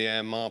the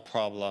AMR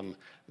problem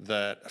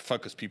that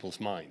focus people's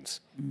minds.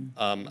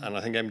 And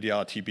I think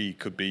MDR-TB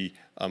could be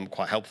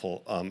quite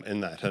helpful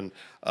in that. And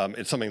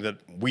it's something that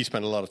we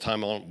spend a lot of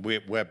time on.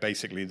 We're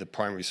basically the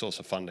primary source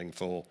of funding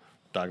for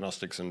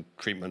diagnostics and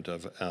treatment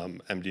of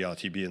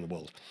MDR-TB in the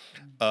world.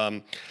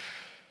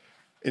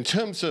 In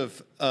terms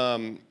of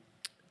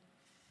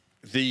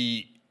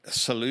the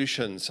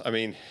solutions, I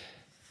mean,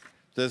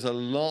 there's a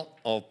lot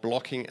of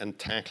blocking and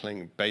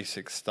tackling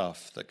basic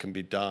stuff that can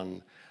be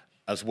done,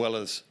 as well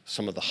as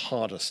some of the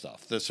harder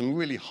stuff. There's some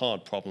really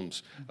hard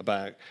problems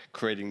about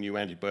creating new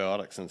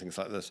antibiotics and things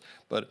like this.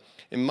 But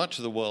in much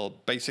of the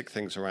world, basic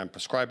things around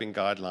prescribing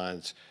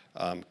guidelines,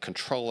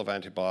 control of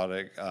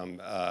antibiotic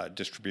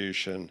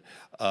distribution,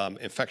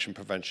 infection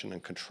prevention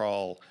and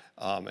control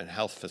in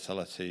health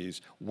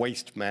facilities,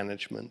 waste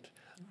management.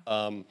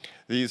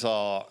 These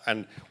are,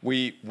 and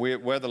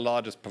we're the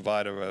largest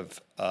provider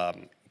of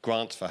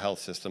grants for health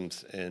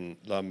systems in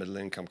low and middle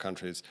income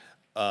countries.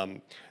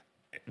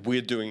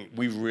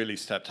 We've really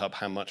stepped up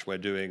how much we're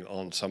doing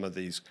on some of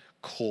these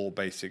core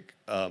basic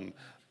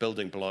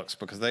building blocks,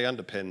 because they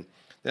underpin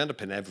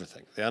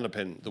everything. They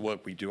underpin the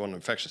work we do on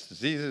infectious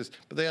diseases,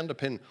 but they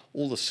underpin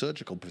all the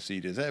surgical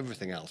procedures,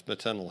 everything else,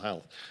 maternal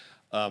health.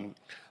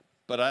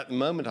 But at the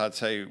moment, I'd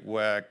say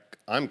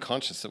I'm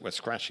conscious that we're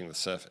scratching the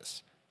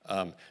surface.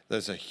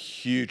 There's a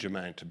huge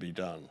amount to be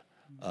done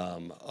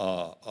on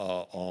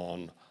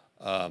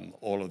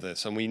all of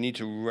this, and we need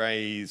to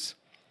raise.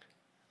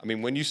 I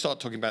mean, when you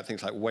start talking about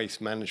things like waste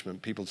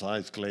management, people's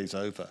eyes glaze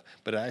over.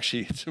 But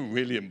actually, it's a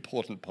really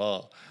important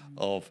part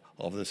of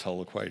this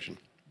whole equation.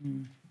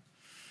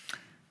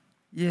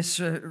 Yes,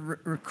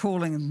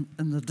 recalling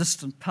in the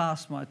distant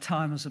past my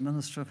time as a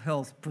Minister of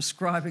Health,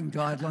 prescribing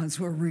guidelines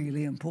were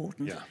really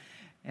important. Yeah.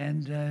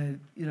 And,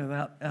 you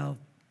know, our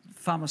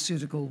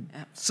pharmaceutical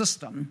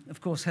system, of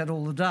course, had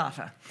all the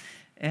data.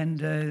 And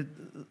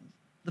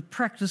the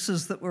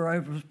practices that were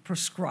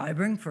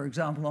over-prescribing, for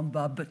example, on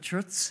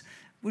barbiturates,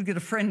 would get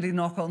a friendly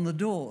knock on the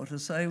door to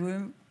say, we're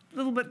a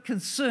little bit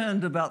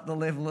concerned about the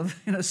level of,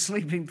 you know,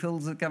 sleeping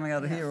pills that are coming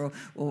out of here,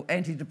 or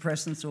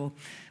antidepressants, or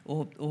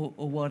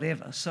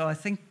whatever. So I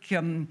think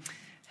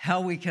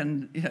how we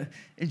can, you know,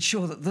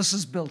 ensure that this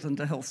is built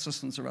into health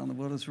systems around the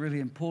world is really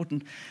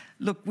important.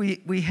 Look,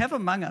 we have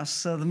among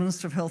us the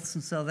Minister of Health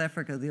in South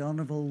Africa, the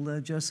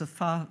Honourable Joseph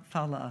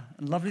Phaahla.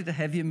 Lovely to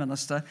have you,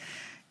 Minister.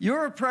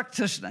 You're a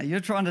practitioner. You're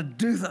trying to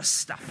do this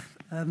stuff.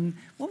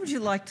 What would you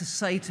like to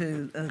say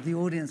to the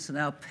audience and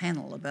our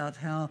panel about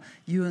how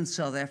you in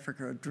South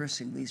Africa are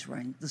addressing this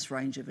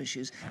range of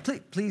issues?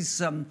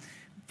 Please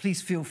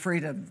feel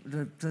free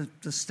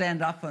to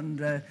stand up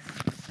and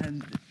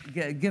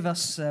give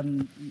us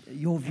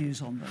your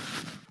views on this.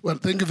 Well,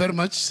 thank you very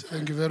much.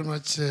 Thank you very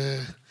much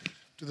to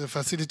the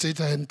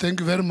facilitator, and thank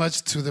you very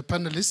much to the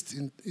panelists.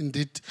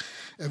 Indeed,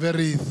 a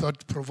very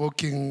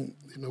thought-provoking,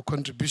 you know,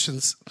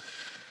 contributions.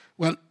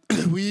 Well,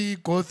 we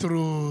go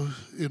through,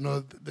 you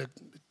know, the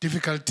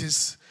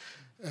difficulties,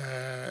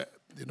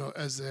 you know,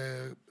 as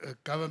a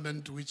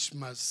government which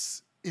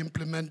must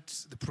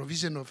implement the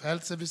provision of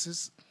health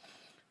services,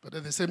 but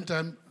at the same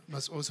time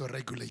must also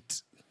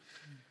regulate.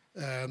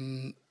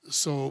 And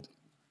as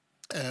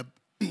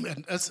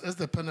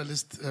the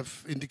panelists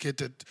have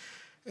indicated,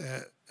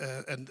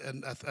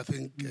 and I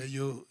think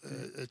you,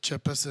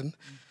 Chairperson,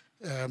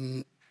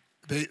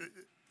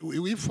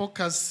 we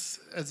focus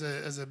as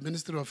a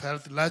Ministry of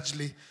Health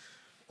largely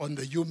on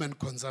the human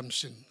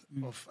consumption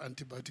of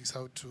antibiotics,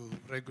 how to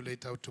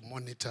regulate, how to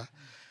monitor.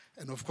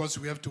 And of course,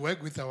 we have to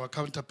work with our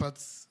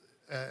counterparts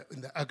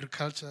in the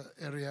agriculture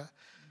area,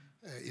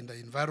 in the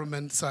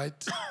environment side.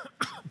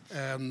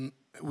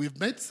 We've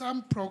made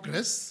some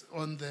progress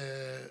on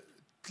the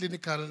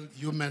clinical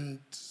human,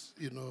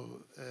 you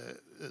know,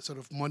 sort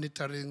of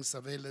monitoring,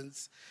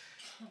 surveillance.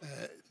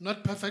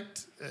 Not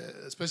perfect,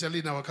 especially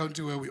in our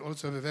country where we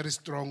also have a very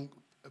strong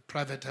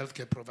private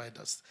healthcare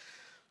providers.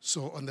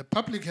 So on the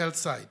public health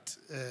side,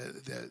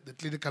 the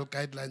clinical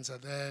guidelines are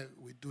there.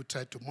 We do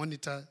try to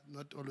monitor,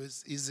 not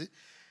always easy.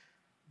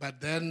 But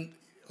then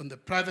On the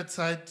private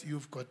side,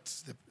 you've got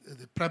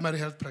the primary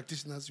health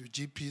practitioners, your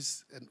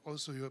GPs, and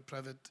also your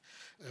private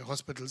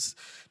hospitals.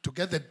 To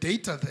get the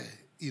data there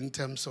in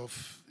terms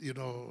of, you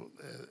know,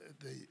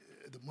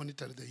 the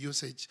monitor, the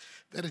usage,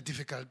 very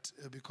difficult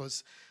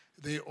because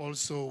they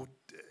also,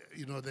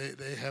 you know,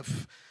 they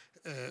have,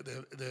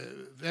 they're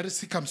very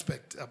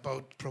circumspect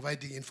about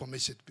providing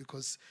information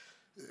because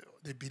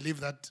they believe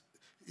that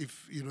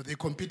if, you know, they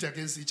compete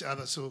against each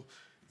other. So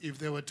if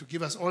they were to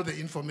give us all the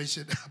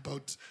information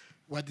about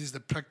what is the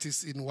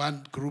practice in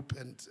one group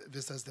and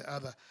versus the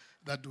other,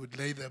 that would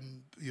lay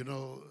them, you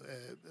know,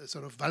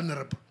 sort of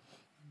vulnerable.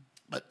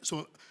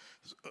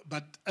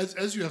 But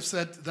as you have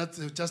said, that's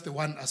just the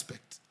one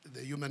aspect,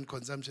 the human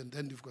consumption.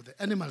 Then you've got the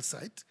animal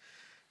side.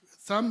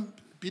 Some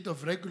bit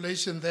of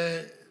regulation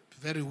there,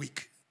 very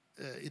weak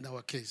in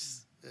our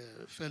case,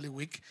 fairly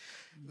weak.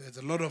 There's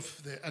a lot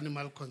of the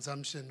animal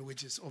consumption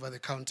which is over the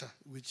counter,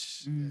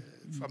 which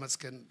farmers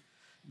can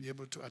be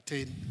able to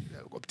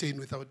obtain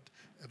without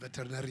a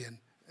veterinarian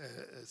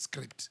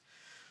script.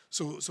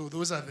 So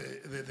those are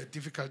the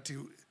difficulty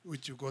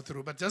which you go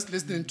through. But just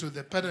listening to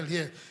the panel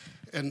here,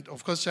 and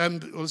of course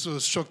Shyam also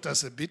shocked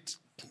us a bit,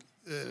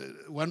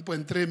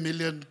 1.3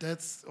 million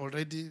deaths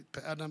already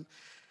per annum,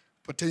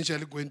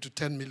 potentially going to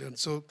 10 million.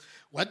 So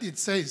what it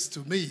says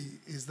to me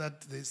is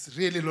that there's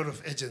really a lot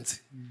of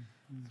agency,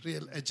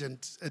 real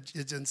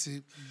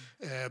agency.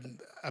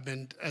 I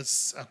mean,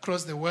 as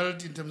across the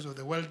world, in terms of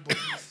the world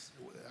bodies,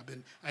 I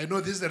mean, I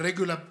know this is a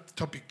regular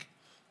topic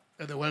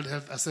at the World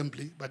Health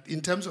Assembly, but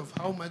in terms of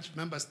how much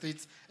member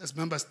states,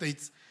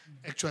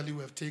 actually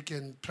we have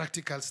taken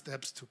practical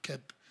steps to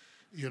cap,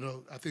 you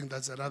know, I think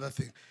that's another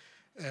thing.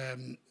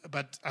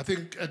 But I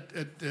think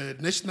at the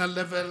national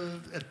level,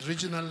 at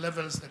regional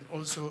levels, and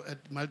also at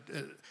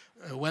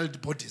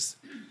world bodies,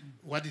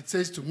 what it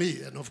says to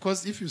me, and of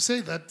course, if you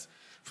say that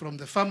from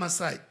the farmer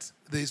side,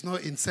 there is no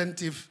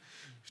incentive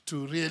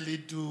to really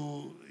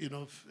do, you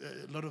know,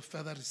 a lot of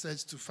further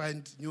research to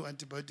find new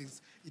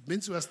antibiotics, it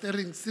means we are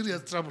staring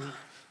serious trouble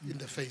in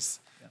the face.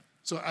 Yeah.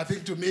 So I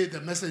think to me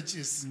the message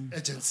is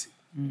agency,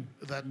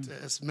 that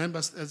as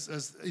members,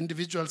 as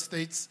individual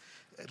states,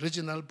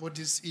 regional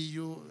bodies,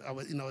 EU,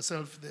 in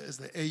ourselves as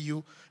the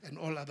AU and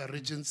all other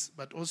regions,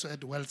 but also at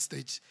the world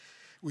stage,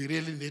 we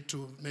really need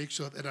to make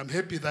sure that I'm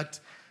happy that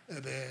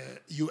the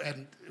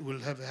UN will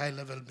have a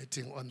high-level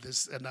meeting on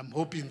this, and I'm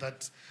hoping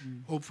that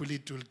hopefully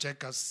it will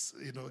check us,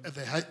 you know, at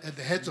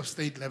the heads of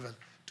state level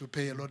to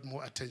pay a lot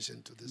more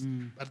attention to this.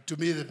 But to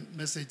me, the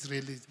message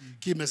really,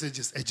 key message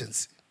is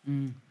agency.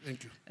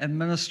 Thank you. And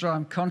Minister,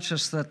 I'm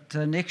conscious that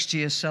next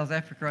year South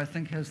Africa, I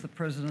think, has the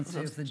presidency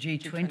of the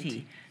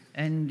G20.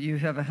 And you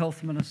have a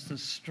health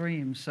ministers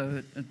stream,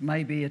 so it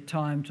may be a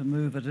time to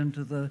move it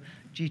into the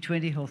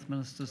G20 health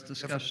ministers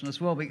discussion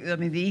as well. I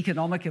mean, the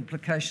economic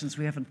implications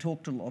we haven't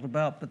talked a lot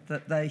about,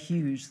 but they're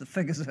huge. The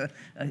figures are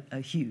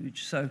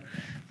huge. So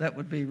that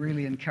would be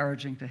really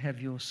encouraging to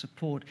have your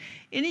support.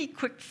 Any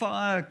quick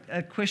fire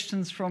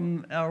questions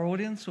from our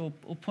audience or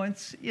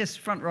points? Yes,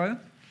 front row.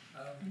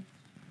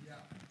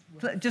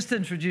 Just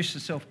introduce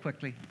yourself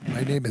quickly.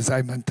 My name is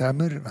Ayman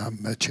Tamer.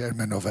 I'm a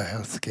chairman of a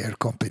healthcare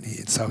company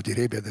in Saudi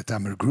Arabia, the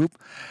Tamer Group.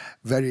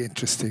 Very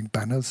interesting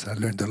panels. I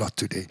learned a lot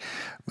today.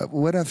 But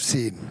what I've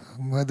seen,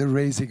 whether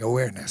raising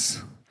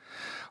awareness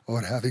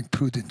or having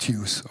prudent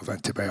use of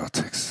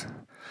antibiotics,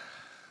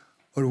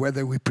 or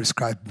whether we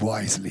prescribe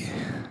wisely,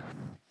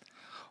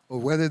 or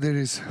whether there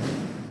is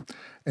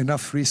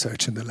enough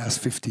research in the last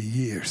 50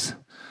 years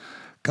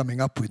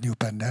coming up with new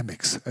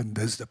pandemics, and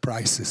does the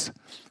prices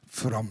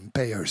from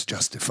payers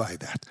justify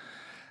that?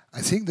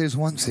 I think there's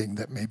one thing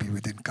that maybe we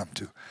didn't come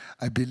to.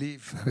 I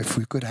believe if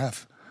we could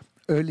have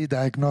early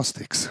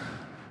diagnostics,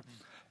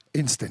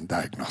 instant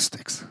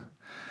diagnostics.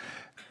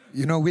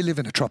 You know, we live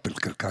in a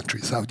tropical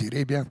country, Saudi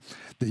Arabia.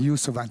 The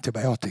use of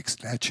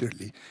antibiotics,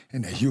 naturally,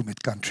 in a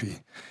humid country,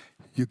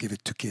 you give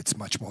it to kids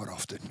much more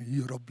often.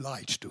 You're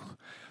obliged to.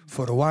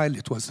 For a while,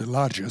 it was the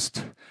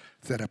largest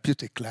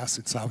therapeutic class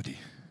in Saudi.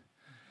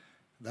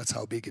 That's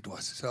how big it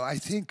was. So I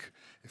think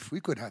if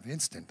we could have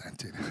instant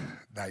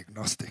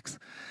diagnostics,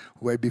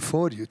 where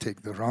before you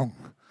take the wrong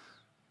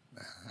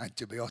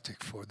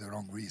antibiotic for the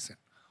wrong reason,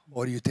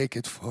 or you take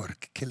it for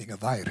killing a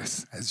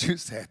virus, as you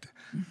said,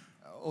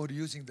 or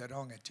using the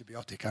wrong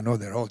antibiotic. I know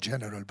they're all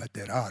general, but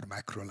there are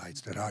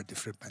macrolides, there are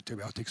different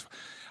antibiotics.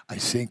 I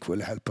think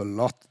will help a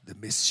lot the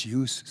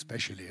misuse,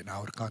 especially in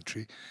our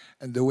country,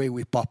 and the way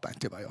we pop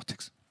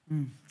antibiotics.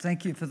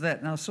 Thank you for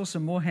that. Now I saw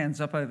some more hands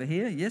up over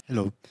here. Yes.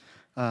 Hello.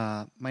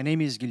 My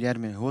name is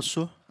Guilherme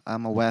Rosso.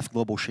 I'm a WEF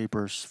Global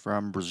Shapers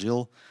from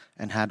Brazil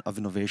and head of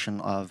innovation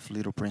of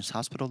Little Prince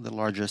Hospital, the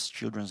largest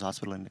children's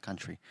hospital in the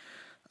country.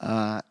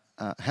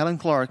 Helen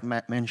Clark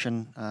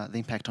mentioned the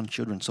impact on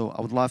children, so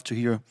I would love to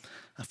hear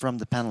from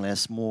the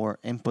panelists more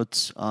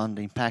inputs on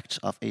the impact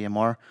of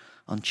AMR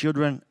on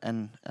children,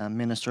 and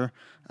Minister,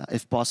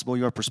 if possible,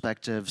 your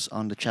perspectives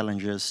on the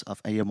challenges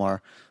of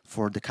AMR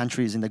for the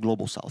countries in the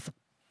Global South.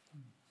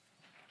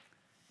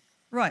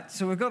 Right,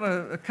 so we've got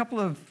a couple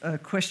of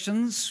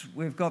questions.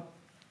 We've got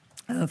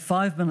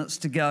 5 minutes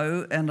to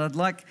go, and I'd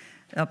like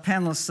our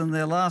panellists in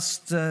their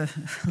last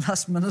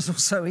minute or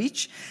so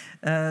each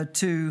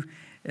to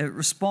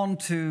respond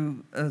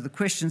to the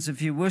questions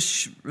if you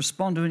wish,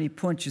 respond to any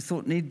points you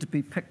thought needed to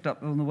be picked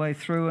up on the way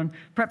through, and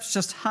perhaps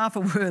just half a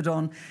word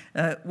on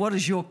what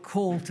is your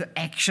call to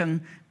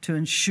action to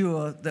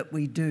ensure that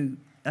we do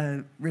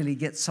really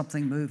get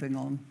something moving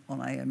on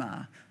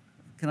AMR.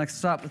 Can I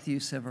start with you,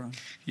 Severin?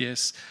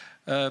 Yes.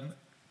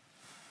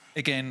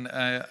 Again,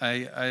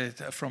 I,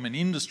 from an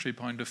industry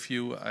point of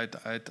view,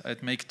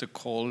 I'd make the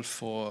call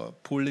for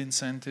pull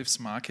incentives,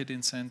 market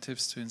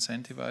incentives to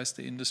incentivize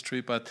the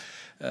industry. But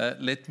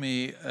let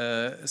me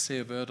say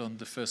a word on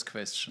the first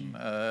question,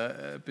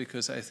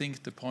 because I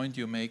think the point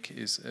you make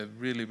is a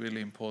really,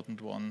 really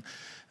important one,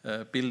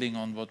 building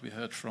on what we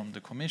heard from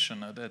the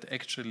Commissioner, that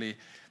actually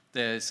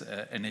there's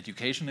an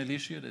educational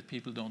issue that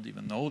people don't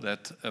even know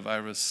that a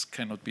virus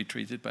cannot be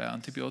treated by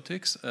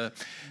antibiotics.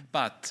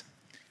 But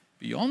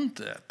beyond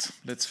that,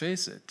 let's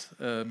face it,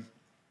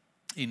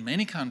 in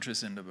many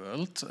countries in the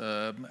world,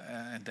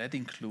 and that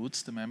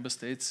includes the member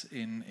states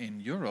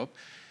in Europe,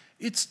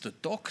 it's the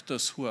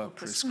doctors who are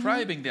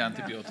prescribing the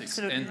antibiotics,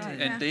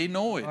 and they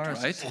know it,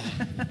 right?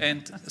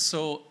 And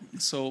so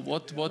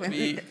what one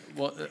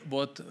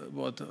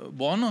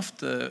of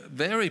the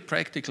very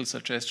practical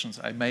suggestions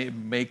I may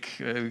make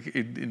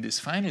in this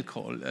final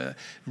call,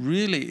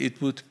 really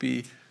it would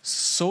be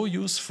so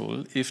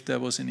useful if there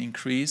was an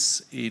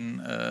increase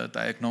in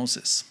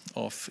diagnosis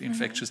of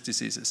infectious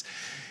diseases.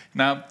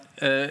 Now,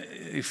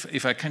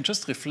 if I can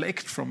just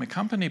reflect from a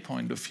company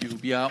point of view,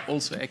 we are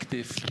also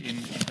active in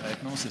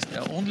diagnosis.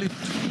 There are only 2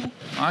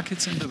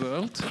 markets in the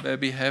world where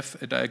we have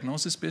a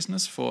diagnosis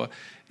business for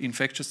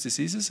infectious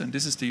diseases, and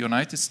this is the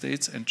United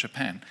States and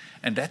Japan.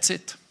 And that's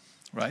it,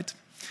 right?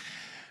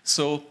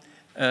 So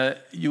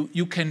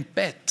you can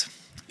bet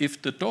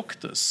if the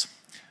doctors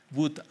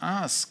would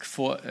ask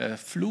for a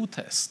flu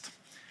test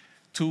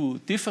to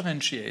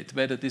differentiate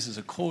whether this is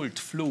a cold,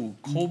 flu,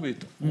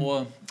 COVID,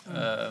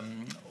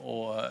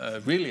 or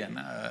really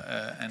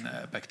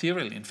a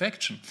bacterial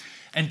infection.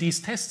 And these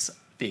tests,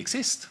 they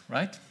exist,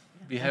 right?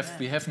 We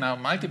have now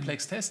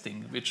multiplex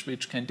testing,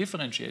 which can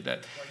differentiate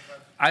that.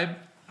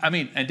 I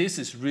mean, and this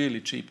is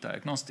really cheap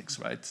diagnostics,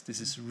 right? This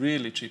is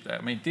really cheap.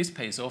 I mean, this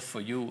pays off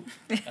for you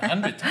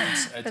 100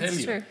 times, I tell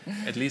you, true.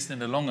 At least in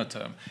the longer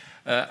term.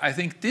 I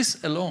think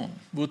this alone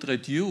would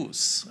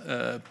reduce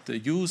the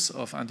use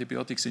of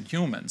antibiotics in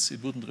humans.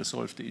 It wouldn't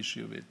resolve the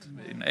issue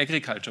in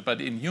agriculture,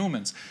 but in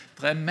humans,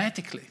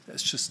 dramatically.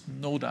 There's just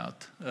no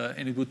doubt.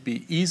 And it would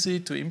be easy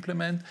to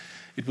implement.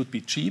 It would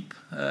be cheap,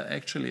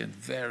 actually, and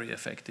very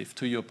effective.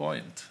 To your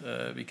point,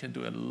 we can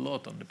do a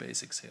lot on the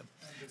basics here.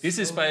 This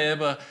is,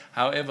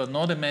 however,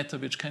 not a matter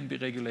which can be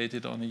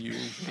regulated on a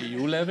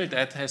EU level.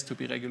 That has to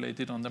be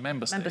regulated on the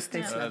member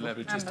states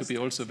level, just to be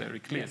also very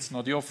clear. Yes. It's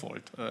not your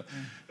fault.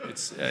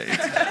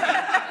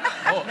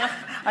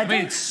 I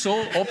mean, it's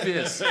so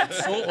obvious.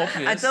 It's so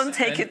obvious. I don't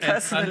take it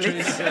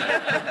personally.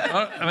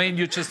 I mean,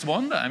 you just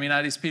wonder. I mean,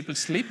 are these people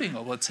sleeping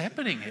or what's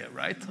happening here,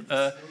 right?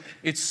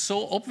 It's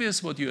so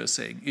obvious what you are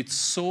saying. It's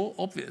so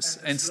obvious,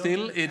 and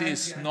still it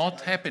is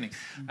not happening.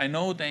 I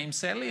know Dame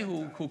Sally,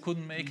 who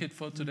couldn't make it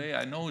for today.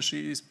 I know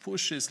she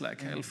pushes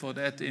like hell for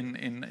that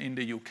in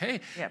the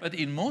UK. Yep. But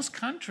in most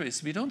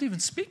countries, we don't even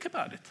speak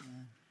about it.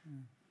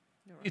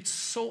 It's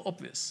so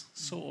obvious,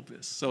 so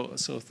obvious.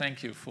 So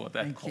thank you for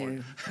that call. Thank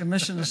you.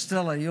 Commissioner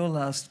Stella, your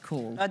last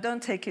call. I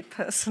don't take it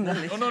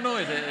personally. No.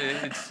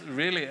 It's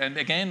really, and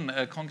again,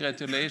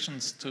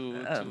 congratulations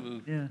to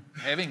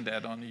having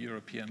that on a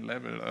European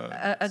level.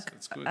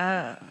 It's good.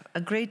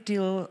 A great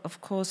deal,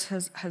 of course,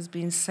 has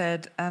been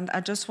said, and I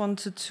just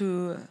wanted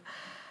to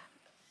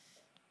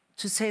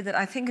say that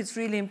I think it's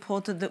really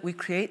important that we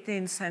create the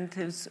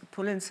incentives,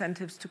 pull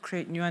incentives to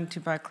create new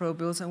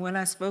antimicrobials. And when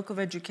I spoke of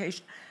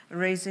education,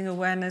 raising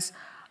awareness,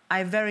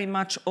 I very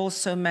much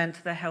also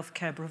meant the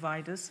healthcare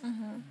providers.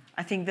 Mm-hmm.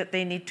 I think that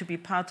they need to be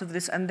part of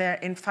this, and they're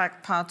in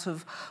fact part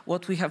of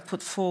what we have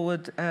put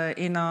forward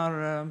in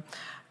our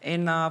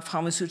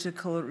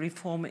pharmaceutical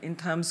reform in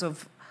terms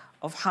of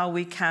how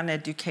we can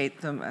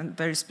educate them in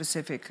very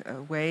specific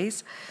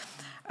ways.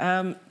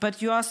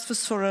 But you asked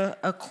for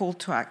a call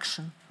to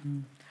action.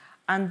 Mm.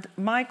 And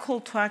my call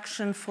to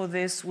action for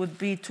this would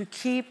be to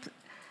keep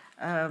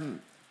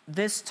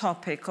this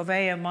topic of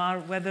AMR,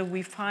 whether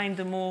we find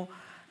a more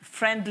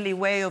friendly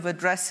way of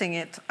addressing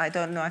it, I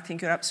don't know, I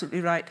think you're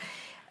absolutely right,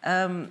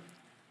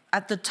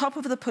 at the top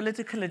of the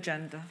political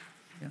agenda.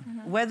 Yeah.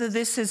 Mm-hmm. Whether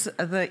this is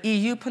the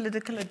EU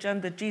political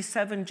agenda,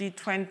 G7,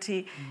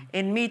 G20,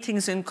 in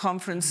meetings and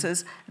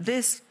conferences,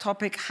 this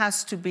topic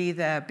has to be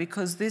there,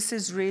 because this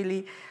is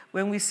really,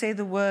 when we say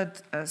the word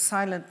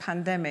silent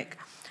pandemic,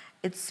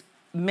 it's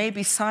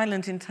maybe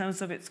silent in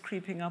terms of it's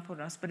creeping up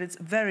on us, but it's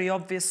very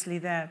obviously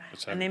there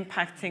and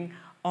impacting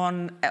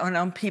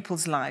on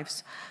people's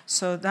lives.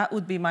 So that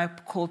would be my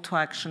call to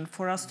action,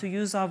 for us to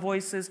use our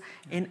voices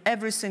in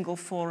every single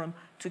forum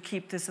to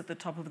keep this at the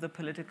top of the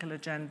political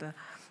agenda.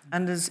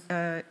 And as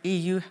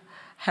EU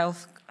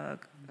health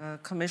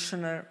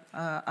Commissioner,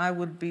 I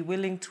would be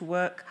willing to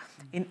work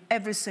in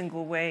every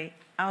single way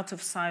out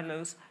of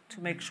silos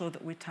to make sure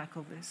that we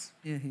tackle this.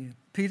 Yeah, here.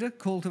 Peter,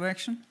 call to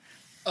action?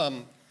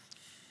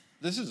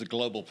 This is a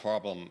global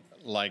problem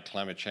like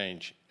climate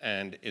change,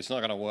 and it's not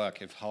going to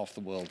work if half the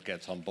world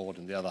gets on board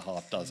and the other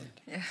half doesn't.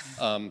 Yeah.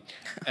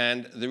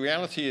 And the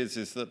reality is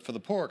that for the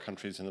poorer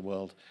countries in the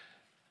world,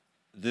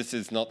 this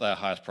is not their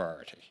highest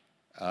priority.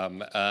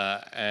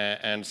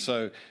 And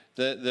so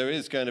there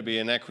is going to be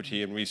an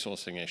equity and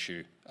resourcing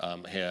issue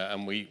here,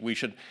 and we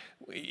should,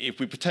 if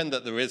we pretend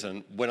that there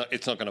isn't,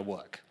 it's not going to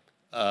work.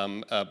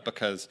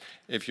 Because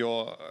if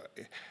you're,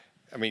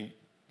 I mean,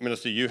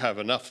 Minister, you have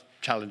enough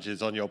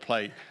challenges on your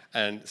plate,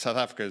 and South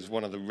Africa is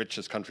one of the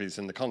richest countries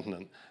in the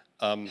continent.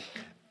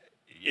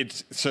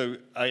 So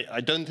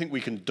I don't think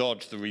we can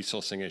dodge the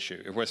resourcing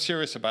issue. If we're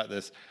serious about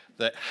this,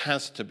 there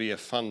has to be a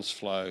funds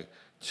flow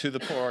to the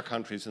poorer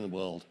countries in the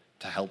world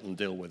to help them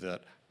deal with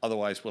it.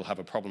 Otherwise, we'll have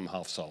a problem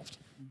half solved.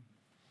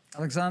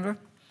 Alexandra?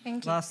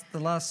 Thank you.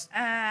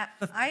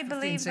 I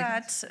believe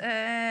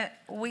that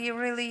we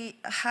really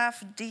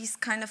have these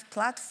kind of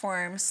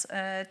platforms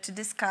to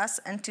discuss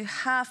and to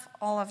have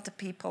all of the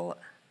people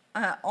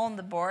on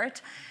the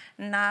board,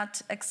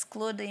 not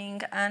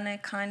excluding any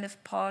kind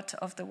of part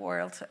of the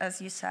world, as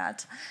you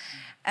said.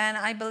 And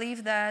I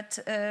believe that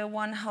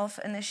One Health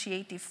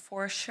initiative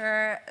for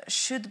sure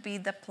should be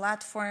the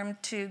platform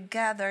to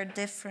gather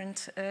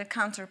different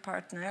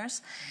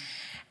counterpartners.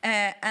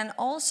 And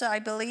also, I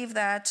believe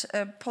that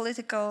a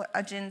political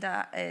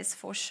agenda is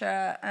for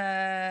sure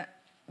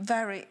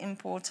very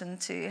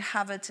important to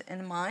have it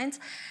in mind.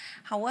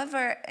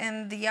 However,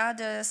 on the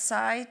other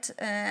side,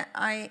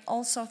 I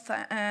also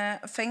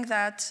think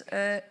that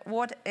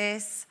what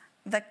is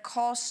the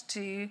cost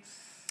to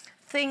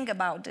think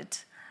about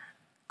it?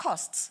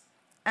 Costs.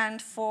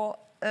 And for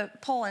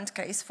Poland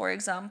case, for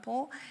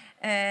example,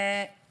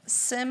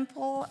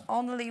 simple,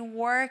 only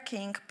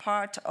working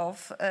part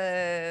of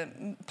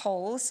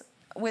Poles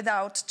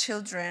without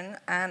children,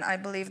 and I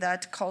believe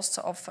that costs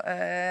of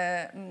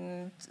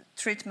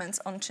treatments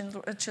on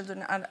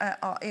children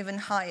are even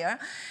higher.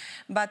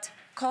 But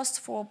cost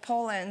for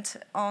Poland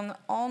on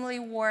only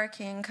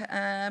working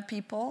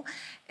people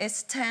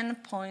is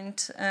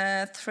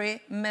 10.3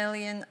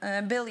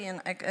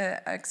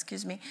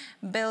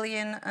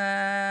 billion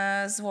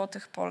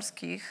złotych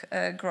polskich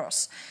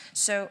gross.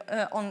 So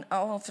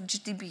of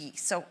GDP.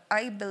 So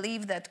I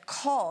believe that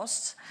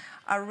costs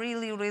are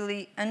really,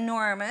 really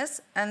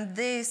enormous, and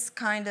this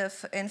kind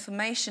of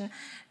information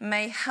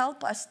may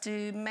help us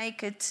to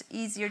make it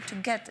easier to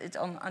get it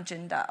on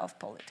agenda of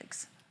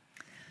politics.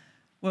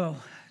 Well,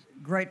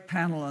 great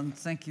panel, and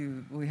thank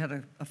you. We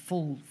had a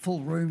full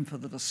room for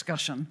the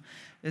discussion.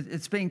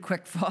 It's been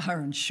quick fire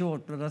and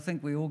short, but I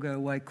think we all go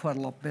away quite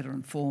a lot better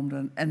informed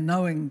and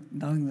knowing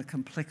the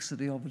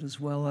complexity of it as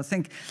well. I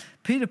think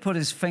Peter put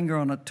his finger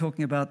on it,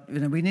 talking about,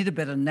 we need a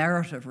better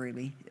narrative,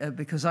 really,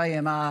 because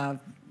AMR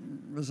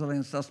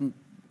resistance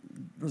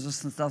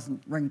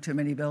doesn't ring too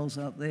many bells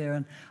out there.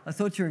 And I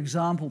thought your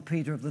example,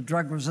 Peter, of the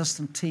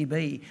drug-resistant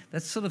TB,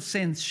 that sort of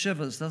sends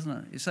shivers, doesn't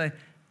it? You say,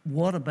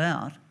 what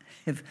about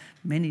if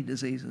many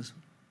diseases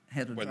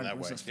had a drug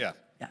resistance? Yeah.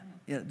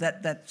 Yeah,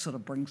 that sort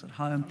of brings it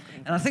home.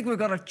 Okay. And I think we've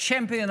got a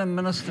champion in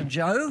Minister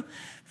Joe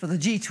for the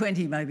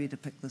G20 maybe to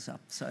pick this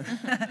up. So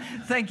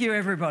thank you,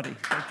 everybody.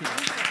 Thank you.